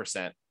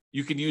 7%.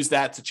 You can use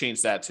that to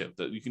change that too.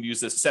 You can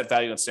use this set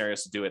value on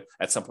scenarios to do it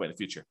at some point in the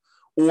future.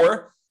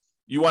 Or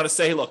you want to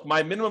say, look,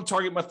 my minimum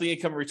target monthly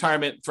income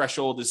retirement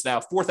threshold is now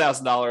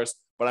 $4,000,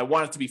 but I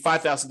want it to be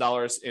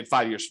 $5,000 in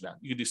 5 years from now.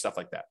 You can do stuff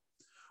like that.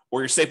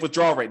 Or your safe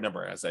withdrawal rate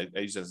number, as I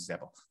use as an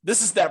example.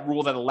 This is that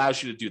rule that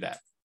allows you to do that.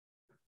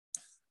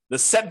 The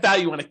set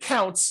value on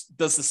accounts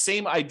does the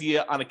same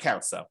idea on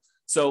accounts, though.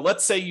 So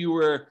let's say you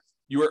were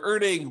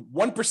earning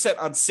 1%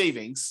 on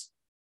savings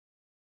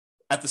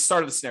at the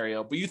start of the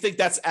scenario, but you think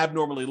that's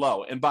abnormally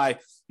low. And by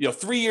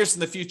 3 years in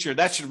the future,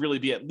 that should really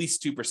be at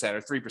least 2%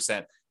 or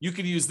 3%. You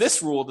could use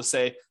this rule to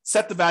say,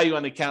 set the value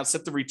on the account,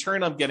 set the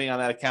return I'm getting on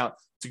that account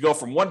to go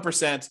from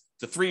 1%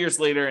 to 3 years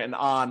later and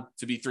on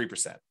to be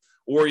 3%.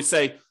 Or you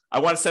say, I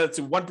want to set it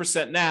to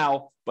 1%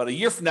 now, but a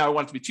year from now, I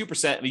want it to be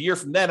 2%. And a year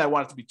from then, I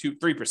want it to be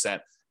 3%.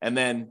 And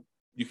then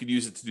you could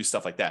use it to do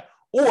stuff like that.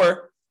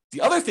 Or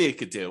the other thing it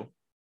could do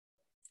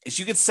is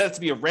you could set it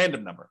to be a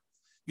random number.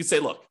 You could say,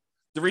 look,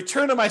 the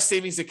return on my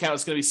savings account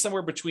is going to be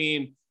somewhere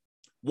between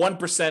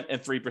 1%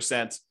 and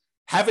 3%.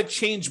 Have it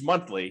change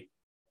monthly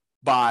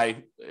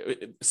by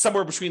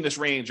somewhere between this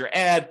range, or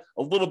add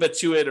a little bit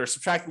to it or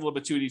subtract a little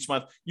bit to it each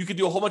month. You could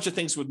do a whole bunch of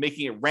things with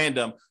making it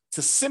random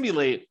to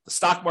simulate the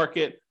stock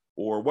market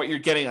or what you're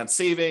getting on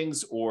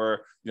savings,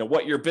 or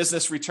what your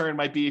business return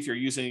might be if you're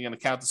using an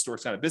account to store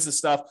kind of business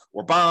stuff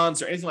or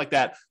bonds or anything like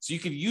that. So you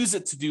could use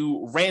it to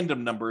do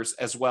random numbers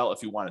as well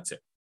if you wanted to.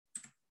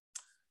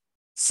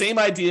 Same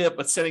idea,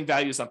 but setting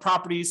values on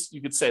properties.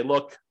 You could say,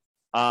 look,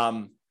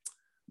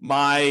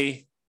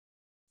 my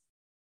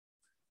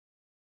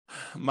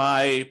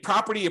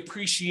property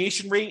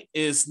appreciation rate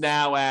is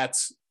now at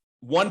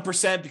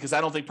 1% because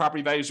I don't think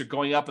property values are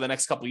going up in the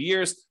next couple of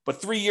years.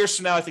 But 3 years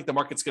from now, I think the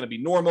market's going to be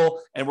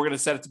normal, and we're going to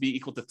set it to be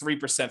equal to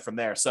 3% from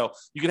there. So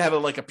you can have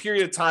a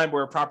period of time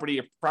where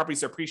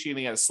properties are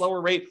appreciating at a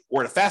slower rate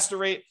or at a faster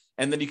rate,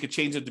 and then you could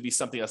change it to be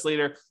something else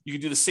later. You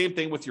could do the same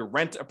thing with your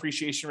rent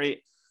appreciation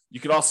rate. You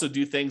could also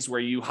do things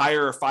where you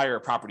hire or fire a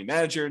property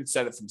manager and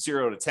set it from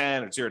 0 to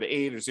 10 or 0 to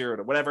 8 or 0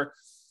 to whatever.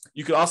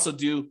 You could also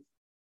do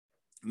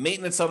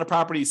maintenance on a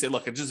property. You say,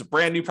 look, it's just a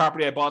brand new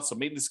property I bought, so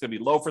maintenance is going to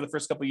be low for the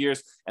first couple of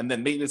years, and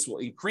then maintenance will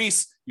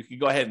increase. You can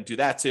go ahead and do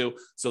that too.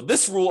 So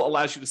this rule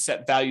allows you to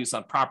set values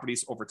on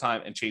properties over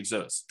time and change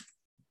those.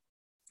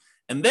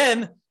 And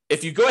then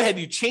if you go ahead and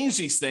you change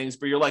these things,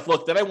 but you're like,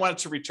 look, then I want it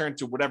to return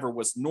to whatever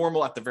was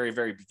normal at the very,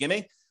 very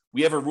beginning,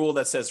 we have a rule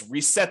that says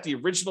reset the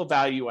original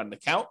value on an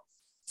account.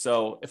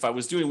 So if I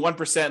was doing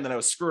 1% and then I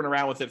was screwing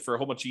around with it for a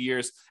whole bunch of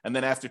years, and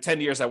then after 10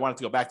 years, I wanted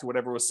to go back to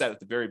whatever was set at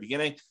the very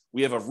beginning,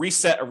 we have a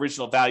reset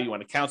original value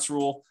on accounts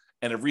rule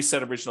and a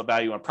reset original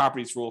value on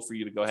properties rule for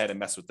you to go ahead and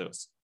mess with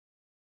those.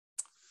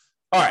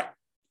 All right.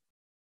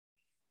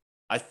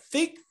 I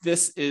think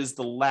this is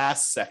the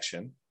last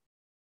section.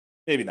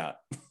 Maybe not.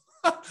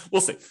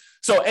 We'll see.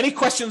 So any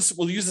questions?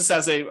 We'll use this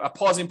as a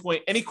pausing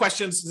point. Any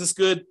questions? Is this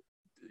good?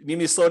 You need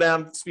me to slow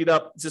down, speed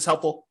up? Is this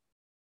helpful?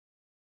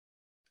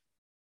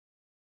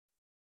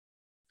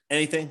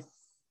 Anything?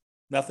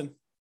 Nothing?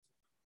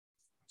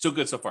 So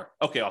good so far.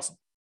 Okay, awesome.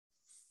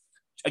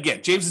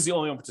 Again, James is the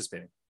only one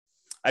participating.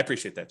 I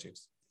appreciate that,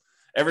 James.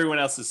 Everyone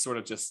else is sort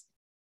of just,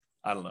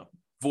 I don't know,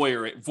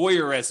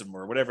 voyeurism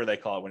or whatever they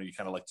call it when you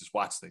kind of just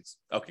watch things.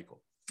 Okay,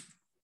 cool.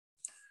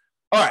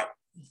 All right.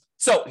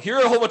 So here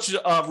are a whole bunch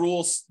of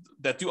rules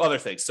that do other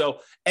things.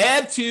 So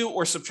add to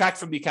or subtract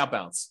from the account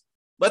balance.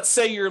 Let's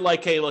say you're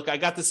like, hey, look, I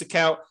got this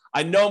account.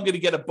 I know I'm going to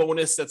get a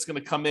bonus that's going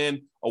to come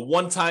in, a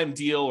one-time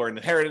deal or an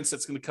inheritance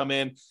that's going to come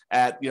in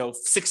at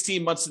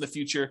 16 months in the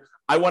future.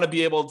 I want to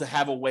be able to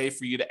have a way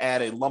for you to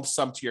add a lump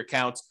sum to your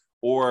account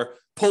or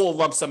pull a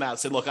lump sum out and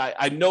say, look,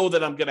 I know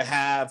that I'm going to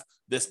have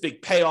this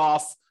big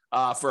payoff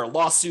for a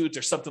lawsuit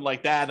or something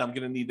like that. And I'm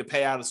going to need to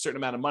pay out a certain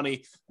amount of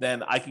money.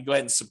 Then I can go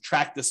ahead and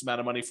subtract this amount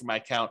of money from my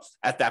account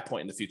at that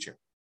point in the future.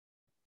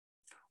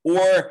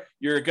 Or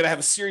you're going to have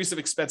a series of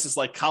expenses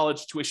like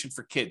college tuition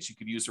for kids. You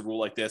could use a rule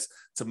like this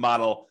to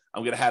model,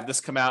 I'm going to have this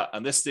come out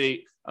on this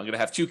date. I'm going to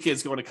have 2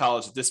 kids going to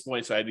college at this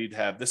point, so I need to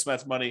have this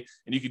much money.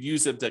 And you could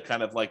use them to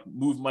kind of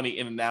move money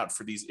in and out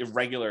for these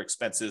irregular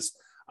expenses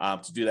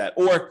to do that.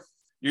 Or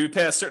you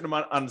pay a certain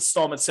amount on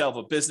installment sale of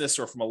a business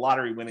or from a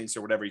lottery winnings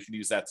or whatever. You can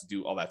use that to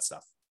do all that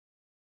stuff.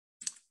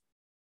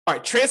 All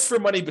right, transfer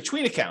money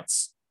between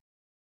accounts.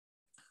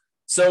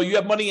 So you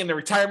have money in the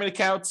retirement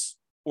accounts,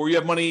 or you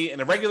have money in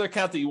a regular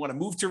account that you want to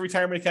move to a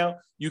retirement account.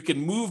 You can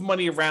move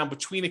money around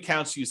between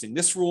accounts using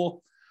this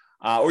rule.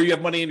 Or you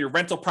have money in your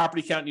rental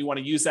property account and you want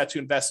to use that to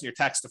invest in your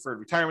tax-deferred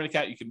retirement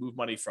account. You can move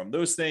money from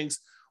those things.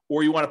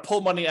 Or you want to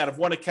pull money out of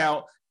one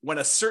account when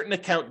a certain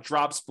account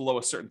drops below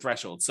a certain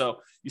threshold. So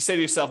you say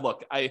to yourself,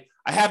 look, I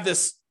have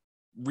this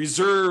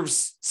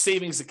reserves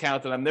savings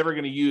account that I'm never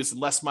going to use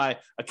unless my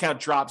account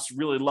drops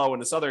really low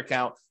in this other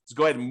account. So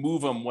go ahead and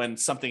move them when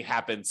something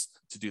happens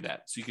to do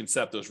that. So you can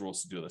set up those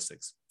rules to do those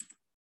things.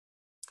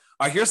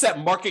 All right, here's that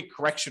market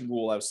correction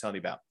rule I was telling you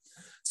about.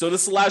 So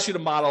this allows you to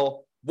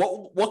model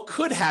what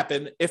could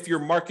happen if your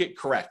market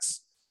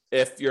corrects.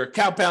 If your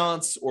account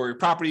balance or your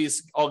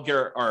properties all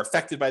are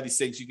affected by these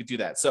things, you could do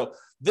that. So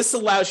this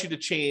allows you to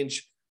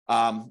change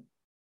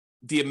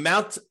the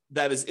amount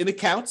that is in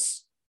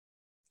accounts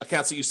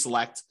that you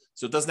select.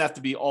 So it doesn't have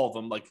to be all of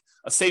them. Like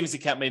a savings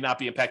account may not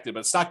be affected, but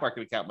a stock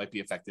market account might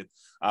be affected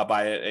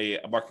by a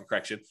market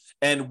correction.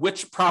 And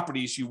which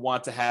properties you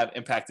want to have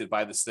impacted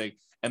by this thing,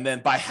 and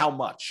then by how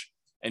much.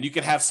 And you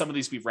can have some of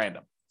these be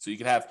random. So you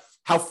can have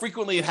how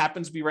frequently it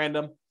happens be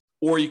random,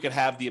 or you can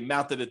have the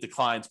amount that it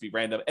declines be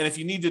random. And if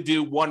you need to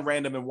do one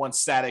random and one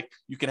static,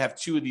 you can have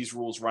 2 of these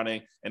rules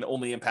running and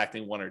only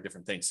impacting one or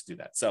different things to do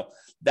that. So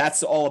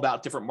that's all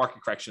about different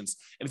market corrections.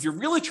 And if you're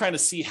really trying to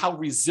see how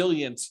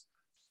resilient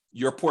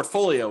your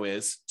portfolio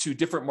is to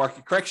different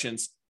market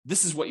corrections,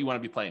 this is what you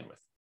want to be playing with.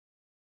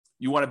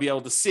 You want to be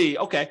able to see,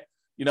 okay,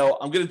 I'm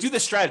going to do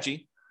this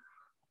strategy.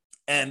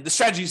 And the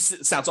strategy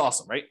sounds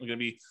awesome, right? I'm going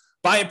to be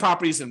buying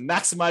properties and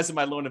maximizing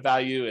my loan to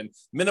value and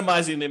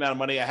minimizing the amount of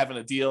money I have in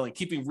a deal and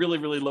keeping really,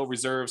 really low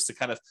reserves to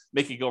kind of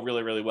make it go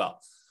really, really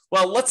well.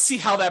 Well, let's see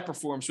how that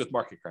performs with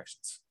market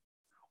corrections.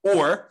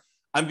 Or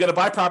I'm going to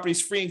buy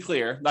properties free and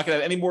clear, not going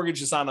to have any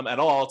mortgages on them at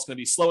all. It's going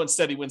to be slow and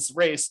steady wins the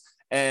race.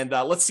 And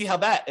let's see how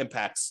that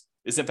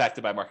is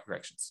impacted by market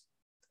corrections.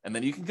 And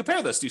then you can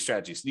compare those 2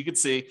 strategies. And you can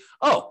see,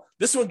 oh,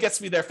 this one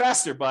gets me there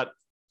faster, but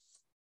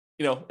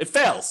it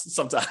fails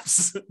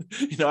sometimes.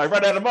 I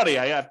run out of money.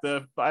 I have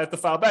to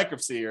file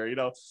bankruptcy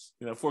or,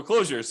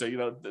 foreclosure.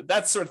 So,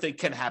 that sort of thing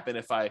can happen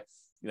if I,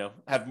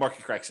 have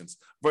market corrections.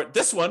 But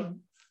this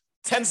one,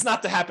 tends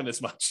not to happen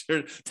as much,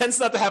 or tends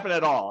not to happen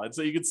at all. And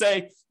so you could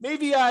say,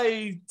 maybe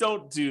I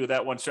don't do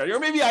that one strategy, or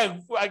maybe I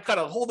kind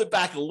of hold it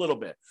back a little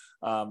bit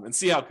and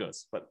see how it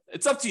goes. But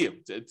it's up to you.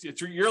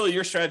 It's really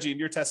your strategy, and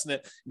you're testing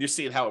it, and you're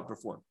seeing how it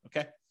performs.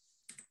 Okay.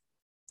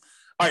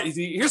 All right,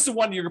 here's the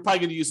one you're probably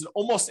going to use in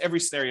almost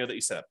every scenario that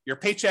you set up: your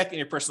paycheck and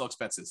your personal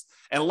expenses.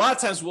 And a lot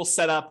of times we'll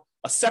set up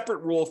a separate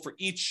rule for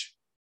each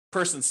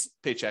person's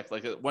paycheck,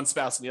 like one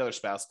spouse and the other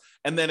spouse,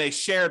 and then a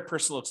shared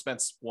personal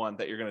expense one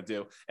that you're going to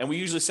do. And we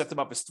usually set them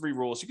up as 3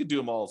 rules. You could do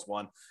them all as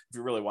one if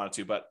you really wanted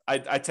to, but I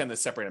tend to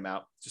separate them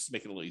out just to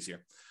make it a little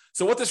easier.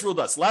 So what this rule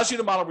does, allows you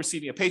to model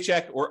receiving a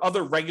paycheck or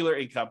other regular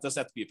income. It doesn't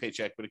have to be a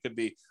paycheck, but it could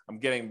be, I'm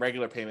getting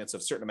regular payments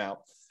of a certain amount.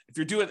 If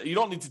you're doing, you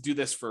don't need to do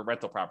this for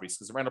rental properties,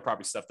 because the rental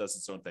property stuff does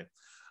its own thing.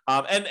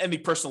 And any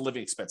personal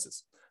living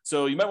expenses.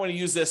 So you might want to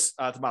use this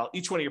to model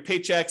each one of your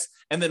paychecks,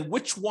 and then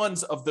which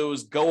ones of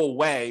those go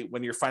away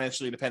when you're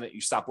financially independent,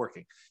 you stop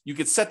working. You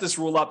could set this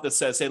rule up that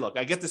says, hey, look,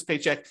 I get this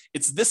paycheck,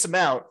 it's this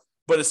amount,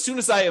 but as soon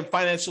as I am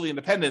financially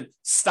independent,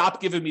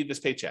 stop giving me this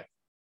paycheck.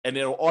 And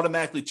it'll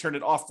automatically turn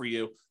it off for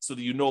you so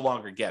that you no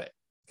longer get it.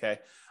 Okay.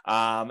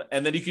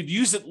 And then you could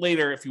use it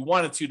later if you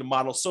wanted to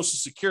model Social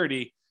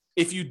Security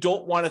if you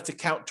don't want it to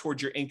count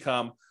towards your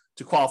income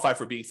to qualify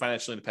for being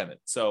financially independent.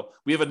 So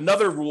we have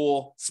another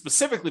rule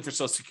specifically for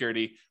Social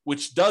Security,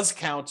 which does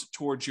count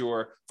towards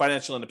your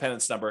financial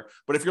independence number.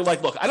 But if you're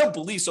like, look, I don't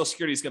believe Social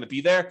Security is going to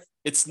be there,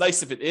 it's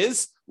nice if it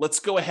is. Let's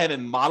go ahead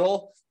and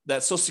model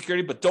that Social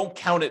Security, but don't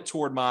count it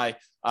toward my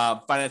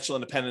financial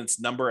independence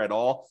number at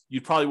all.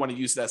 You'd probably want to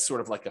use that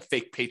sort of like a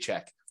fake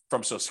paycheck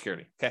from Social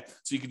Security. Okay.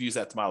 So you could use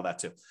that to model that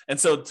too. And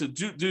so to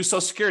do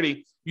Social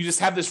Security, you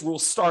just have this rule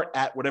start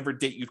at whatever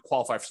date you'd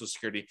qualify for Social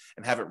Security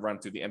and have it run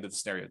through the end of the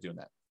scenario doing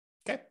that.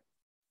 Okay.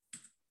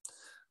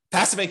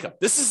 Passive income.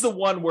 This is the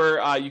one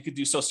where you could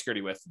do Social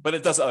Security with, but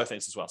it does other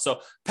things as well.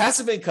 So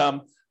passive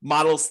income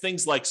models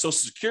things like Social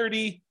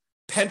Security,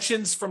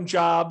 pensions from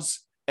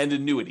jobs, and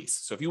annuities.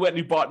 So if you went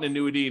and you bought an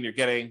annuity and you're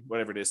getting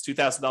whatever it is,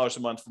 $2,000 a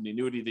month from the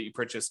annuity that you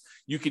purchased,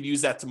 you could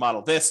use that to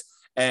model this.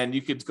 And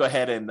you could go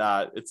ahead and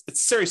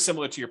it's very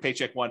similar to your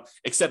paycheck one,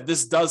 except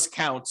this does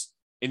count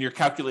in your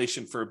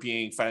calculation for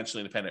being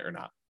financially independent or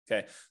not.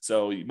 Okay,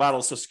 so you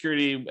model Social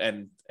Security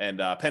and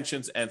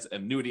pensions and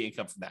annuity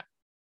income from that.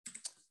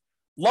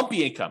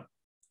 Lumpy income.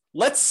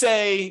 Let's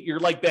say you're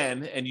like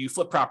Ben and you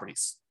flip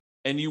properties,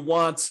 and you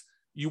want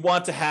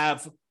to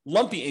have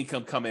lumpy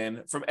income come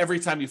in from every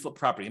time you flip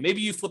property.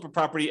 Maybe you flip a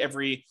property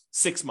every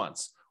 6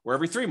 months, or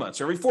every 3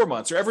 months, or every 4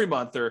 months, or every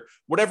month, or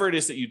whatever it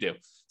is that you do.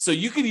 So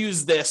you could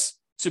use this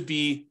to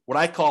be what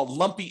I call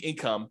lumpy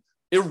income,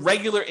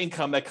 irregular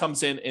income that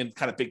comes in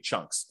kind of big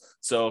chunks.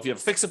 So if you have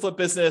a fix and flip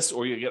business,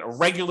 or you get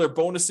regular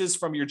bonuses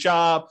from your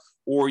job,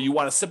 or you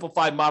want to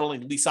simplify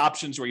modeling lease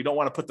options where you don't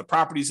want to put the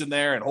properties in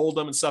there and hold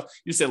them and stuff,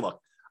 you say, look,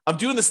 I'm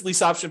doing this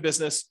lease option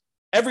business.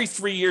 Every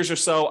 3 years or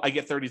so, I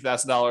get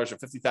 $30,000 or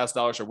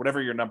 $50,000 or whatever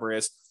your number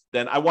is.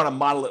 Then I want to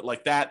model it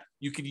like that.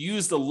 You could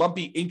use the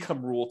lumpy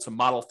income rule to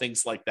model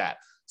things like that.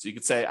 So you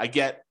could say, I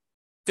get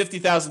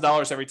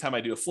 $50,000 every time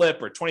I do a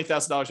flip, or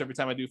 $20,000 every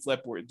time I do a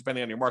flip, or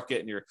depending on your market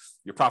and your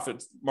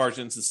profit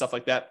margins and stuff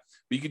like that.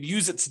 But you could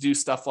use it to do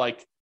stuff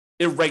like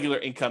irregular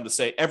income, to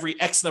say every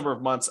X number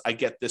of months, I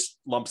get this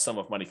lump sum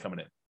of money coming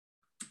in.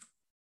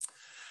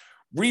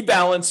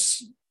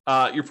 Rebalance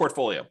your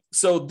portfolio.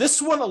 So this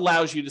one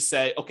allows you to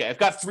say, okay, I've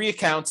got 3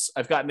 accounts.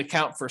 I've got an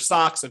account for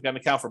stocks. I've got an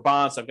account for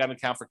bonds. I've got an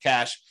account for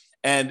cash.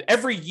 And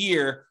every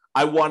year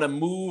I want to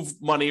move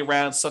money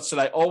around such that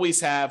I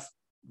always have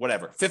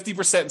whatever,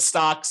 50% in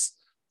stocks,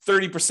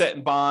 30%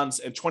 in bonds,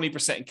 and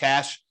 20% in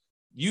cash.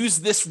 Use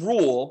this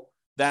rule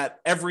that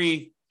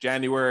every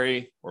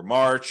January or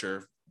March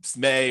or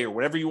May or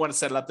whatever you want to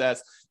set it up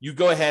as, you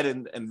go ahead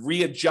and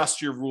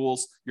readjust your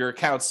rules, your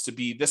accounts to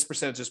be this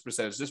percentage, this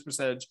percentage, this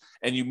percentage,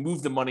 and you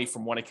move the money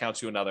from one account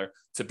to another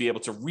to be able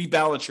to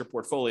rebalance your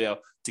portfolio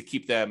to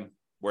keep them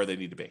where they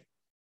need to be.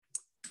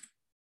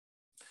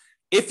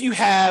 If you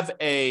have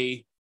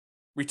a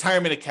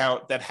retirement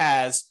account that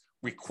has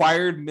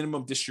required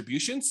minimum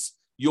distributions,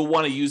 you'll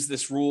want to use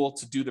this rule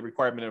to do the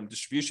required minimum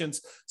distributions.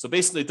 So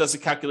basically it does a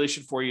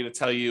calculation for you to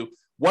tell you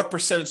what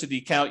percentage of the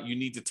account you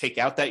need to take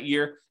out that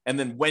year, and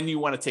then when you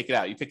want to take it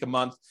out. You pick a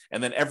month,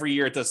 and then every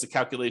year it does the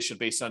calculation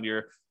based on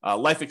your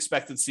life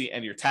expectancy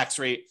and your tax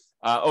rate.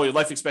 Your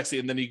life expectancy,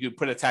 and then you could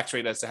put a tax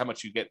rate as to how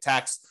much you get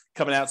taxed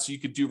coming out, so you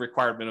could do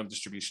required minimum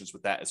distributions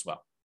with that as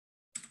well.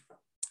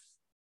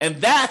 And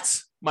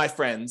that, my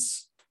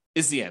friends,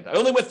 is the end. I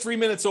only went 3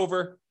 minutes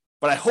over,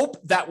 but I hope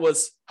that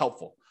was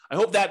helpful. I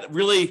hope that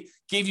really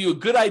gave you a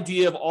good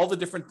idea of all the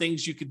different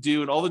things you could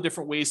do and all the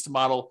different ways to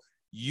model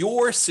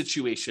your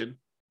situation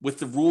with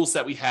the rules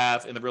that we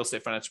have in the Real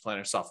Estate Financial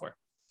Planner software.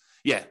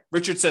 Yeah,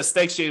 Richard says,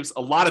 thanks, James.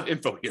 A lot of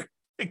info here.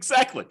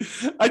 Exactly.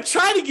 I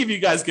try to give you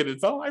guys good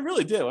info. I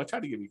really do. I try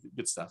to give you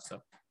good stuff.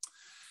 So,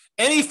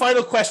 any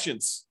final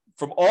questions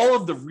from all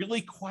of the really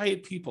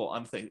quiet people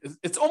on things?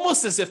 It's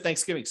almost as if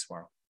Thanksgiving's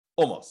tomorrow.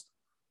 Almost.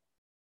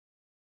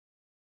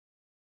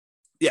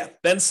 Yeah,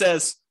 Ben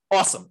says,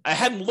 awesome. I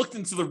hadn't looked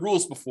into the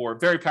rules before.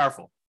 Very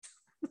powerful.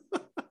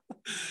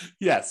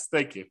 Yes,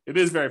 thank you. It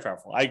is very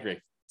powerful. I agree.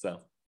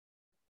 So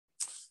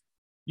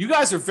you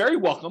guys are very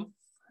welcome.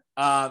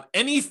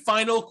 Any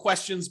final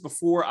questions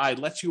before I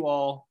let you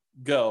all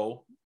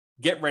go?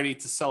 Get ready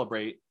to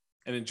celebrate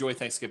and enjoy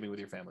Thanksgiving with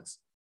your families.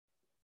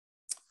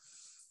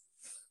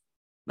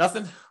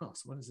 Nothing? Oh,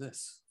 so what is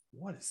this?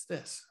 What is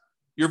this?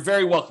 You're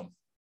very welcome.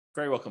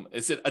 Very welcome.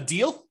 Is it a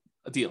deal?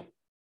 A deal.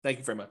 Thank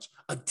you very much.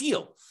 A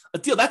deal. A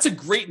deal. That's a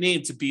great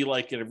name to be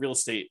like in a real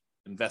estate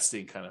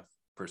investing kind of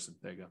person.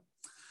 There you go.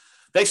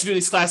 Thanks for doing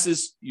these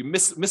classes. You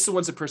miss the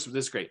ones in person.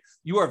 This is great.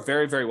 You are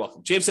very, very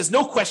welcome. James says,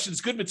 no questions,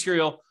 good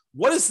material.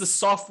 What is the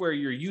software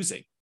you're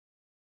using?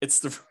 It's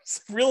the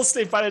Real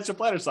Estate Financial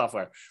Planner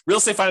software,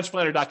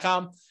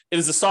 realestatefinancialplanner.com. It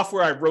is the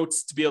software I wrote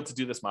to be able to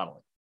do this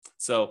modeling.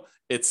 So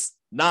it's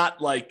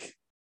not like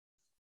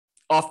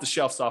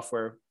off-the-shelf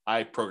software.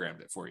 I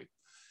programmed it for you.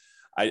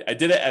 I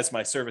did it as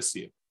my service to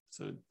you.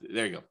 So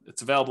there you go.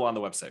 It's available on the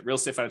website,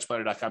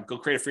 realestatefinancialplanner.com. Go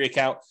create a free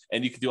account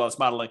and you can do all this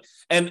modeling.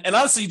 And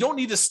honestly, you don't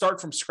need to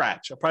start from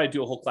scratch. I'll probably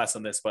do a whole class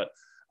on this, but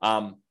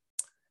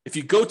if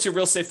you go to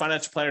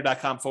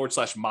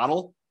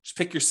realestatefinancialplanner.com/model, just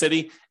pick your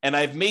city. And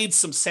I've made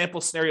some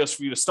sample scenarios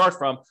for you to start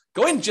from.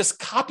 Go ahead and just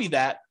copy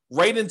that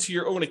right into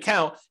your own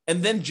account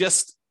and then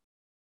just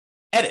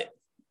edit.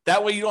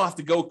 That way you don't have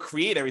to go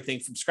create everything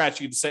from scratch.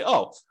 You can say,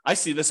 oh, I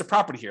see there's a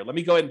property here. Let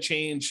me go ahead and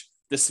change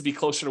this to be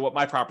closer to what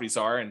my properties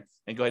are and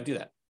go ahead and do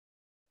that.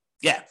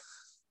 Yeah.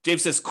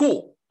 James says,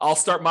 cool. I'll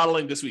start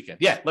modeling this weekend.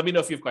 Yeah. Let me know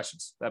if you have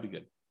questions. That'd be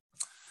good.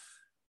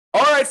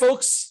 All right,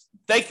 folks.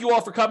 Thank you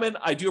all for coming.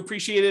 I do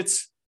appreciate it.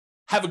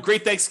 Have a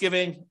great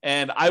Thanksgiving,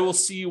 and I will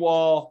see you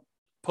all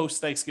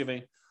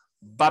post-Thanksgiving.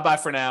 Bye-bye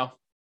for now.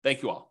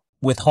 Thank you all.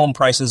 With home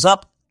prices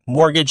up,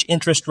 mortgage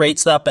interest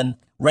rates up, and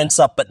rents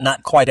up but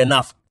not quite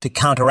enough to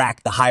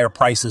counteract the higher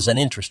prices and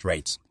interest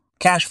rates,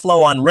 cash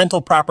flow on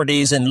rental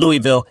properties in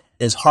Louisville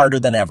is harder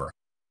than ever.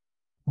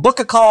 Book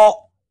a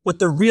call with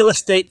the Real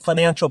Estate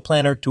Financial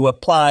Planner to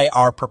apply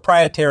our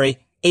proprietary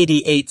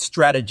 88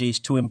 strategies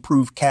to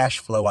improve cash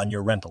flow on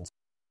your rentals.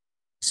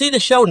 See the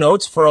show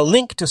notes for a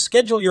link to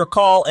schedule your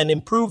call and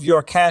improve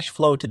your cash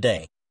flow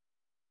today.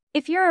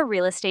 If you're a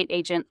real estate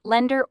agent,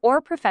 lender, or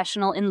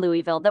professional in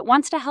Louisville that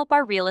wants to help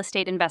our real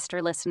estate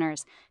investor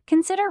listeners,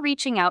 consider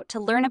reaching out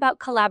to learn about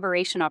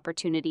collaboration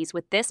opportunities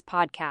with this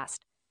podcast.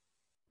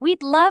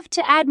 We'd love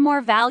to add more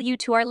value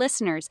to our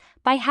listeners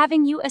by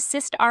having you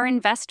assist our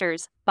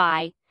investors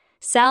buy,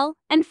 sell,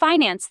 and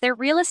finance their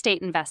real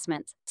estate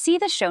investments. See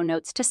the show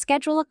notes to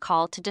schedule a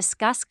call to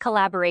discuss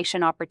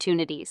collaboration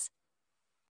opportunities.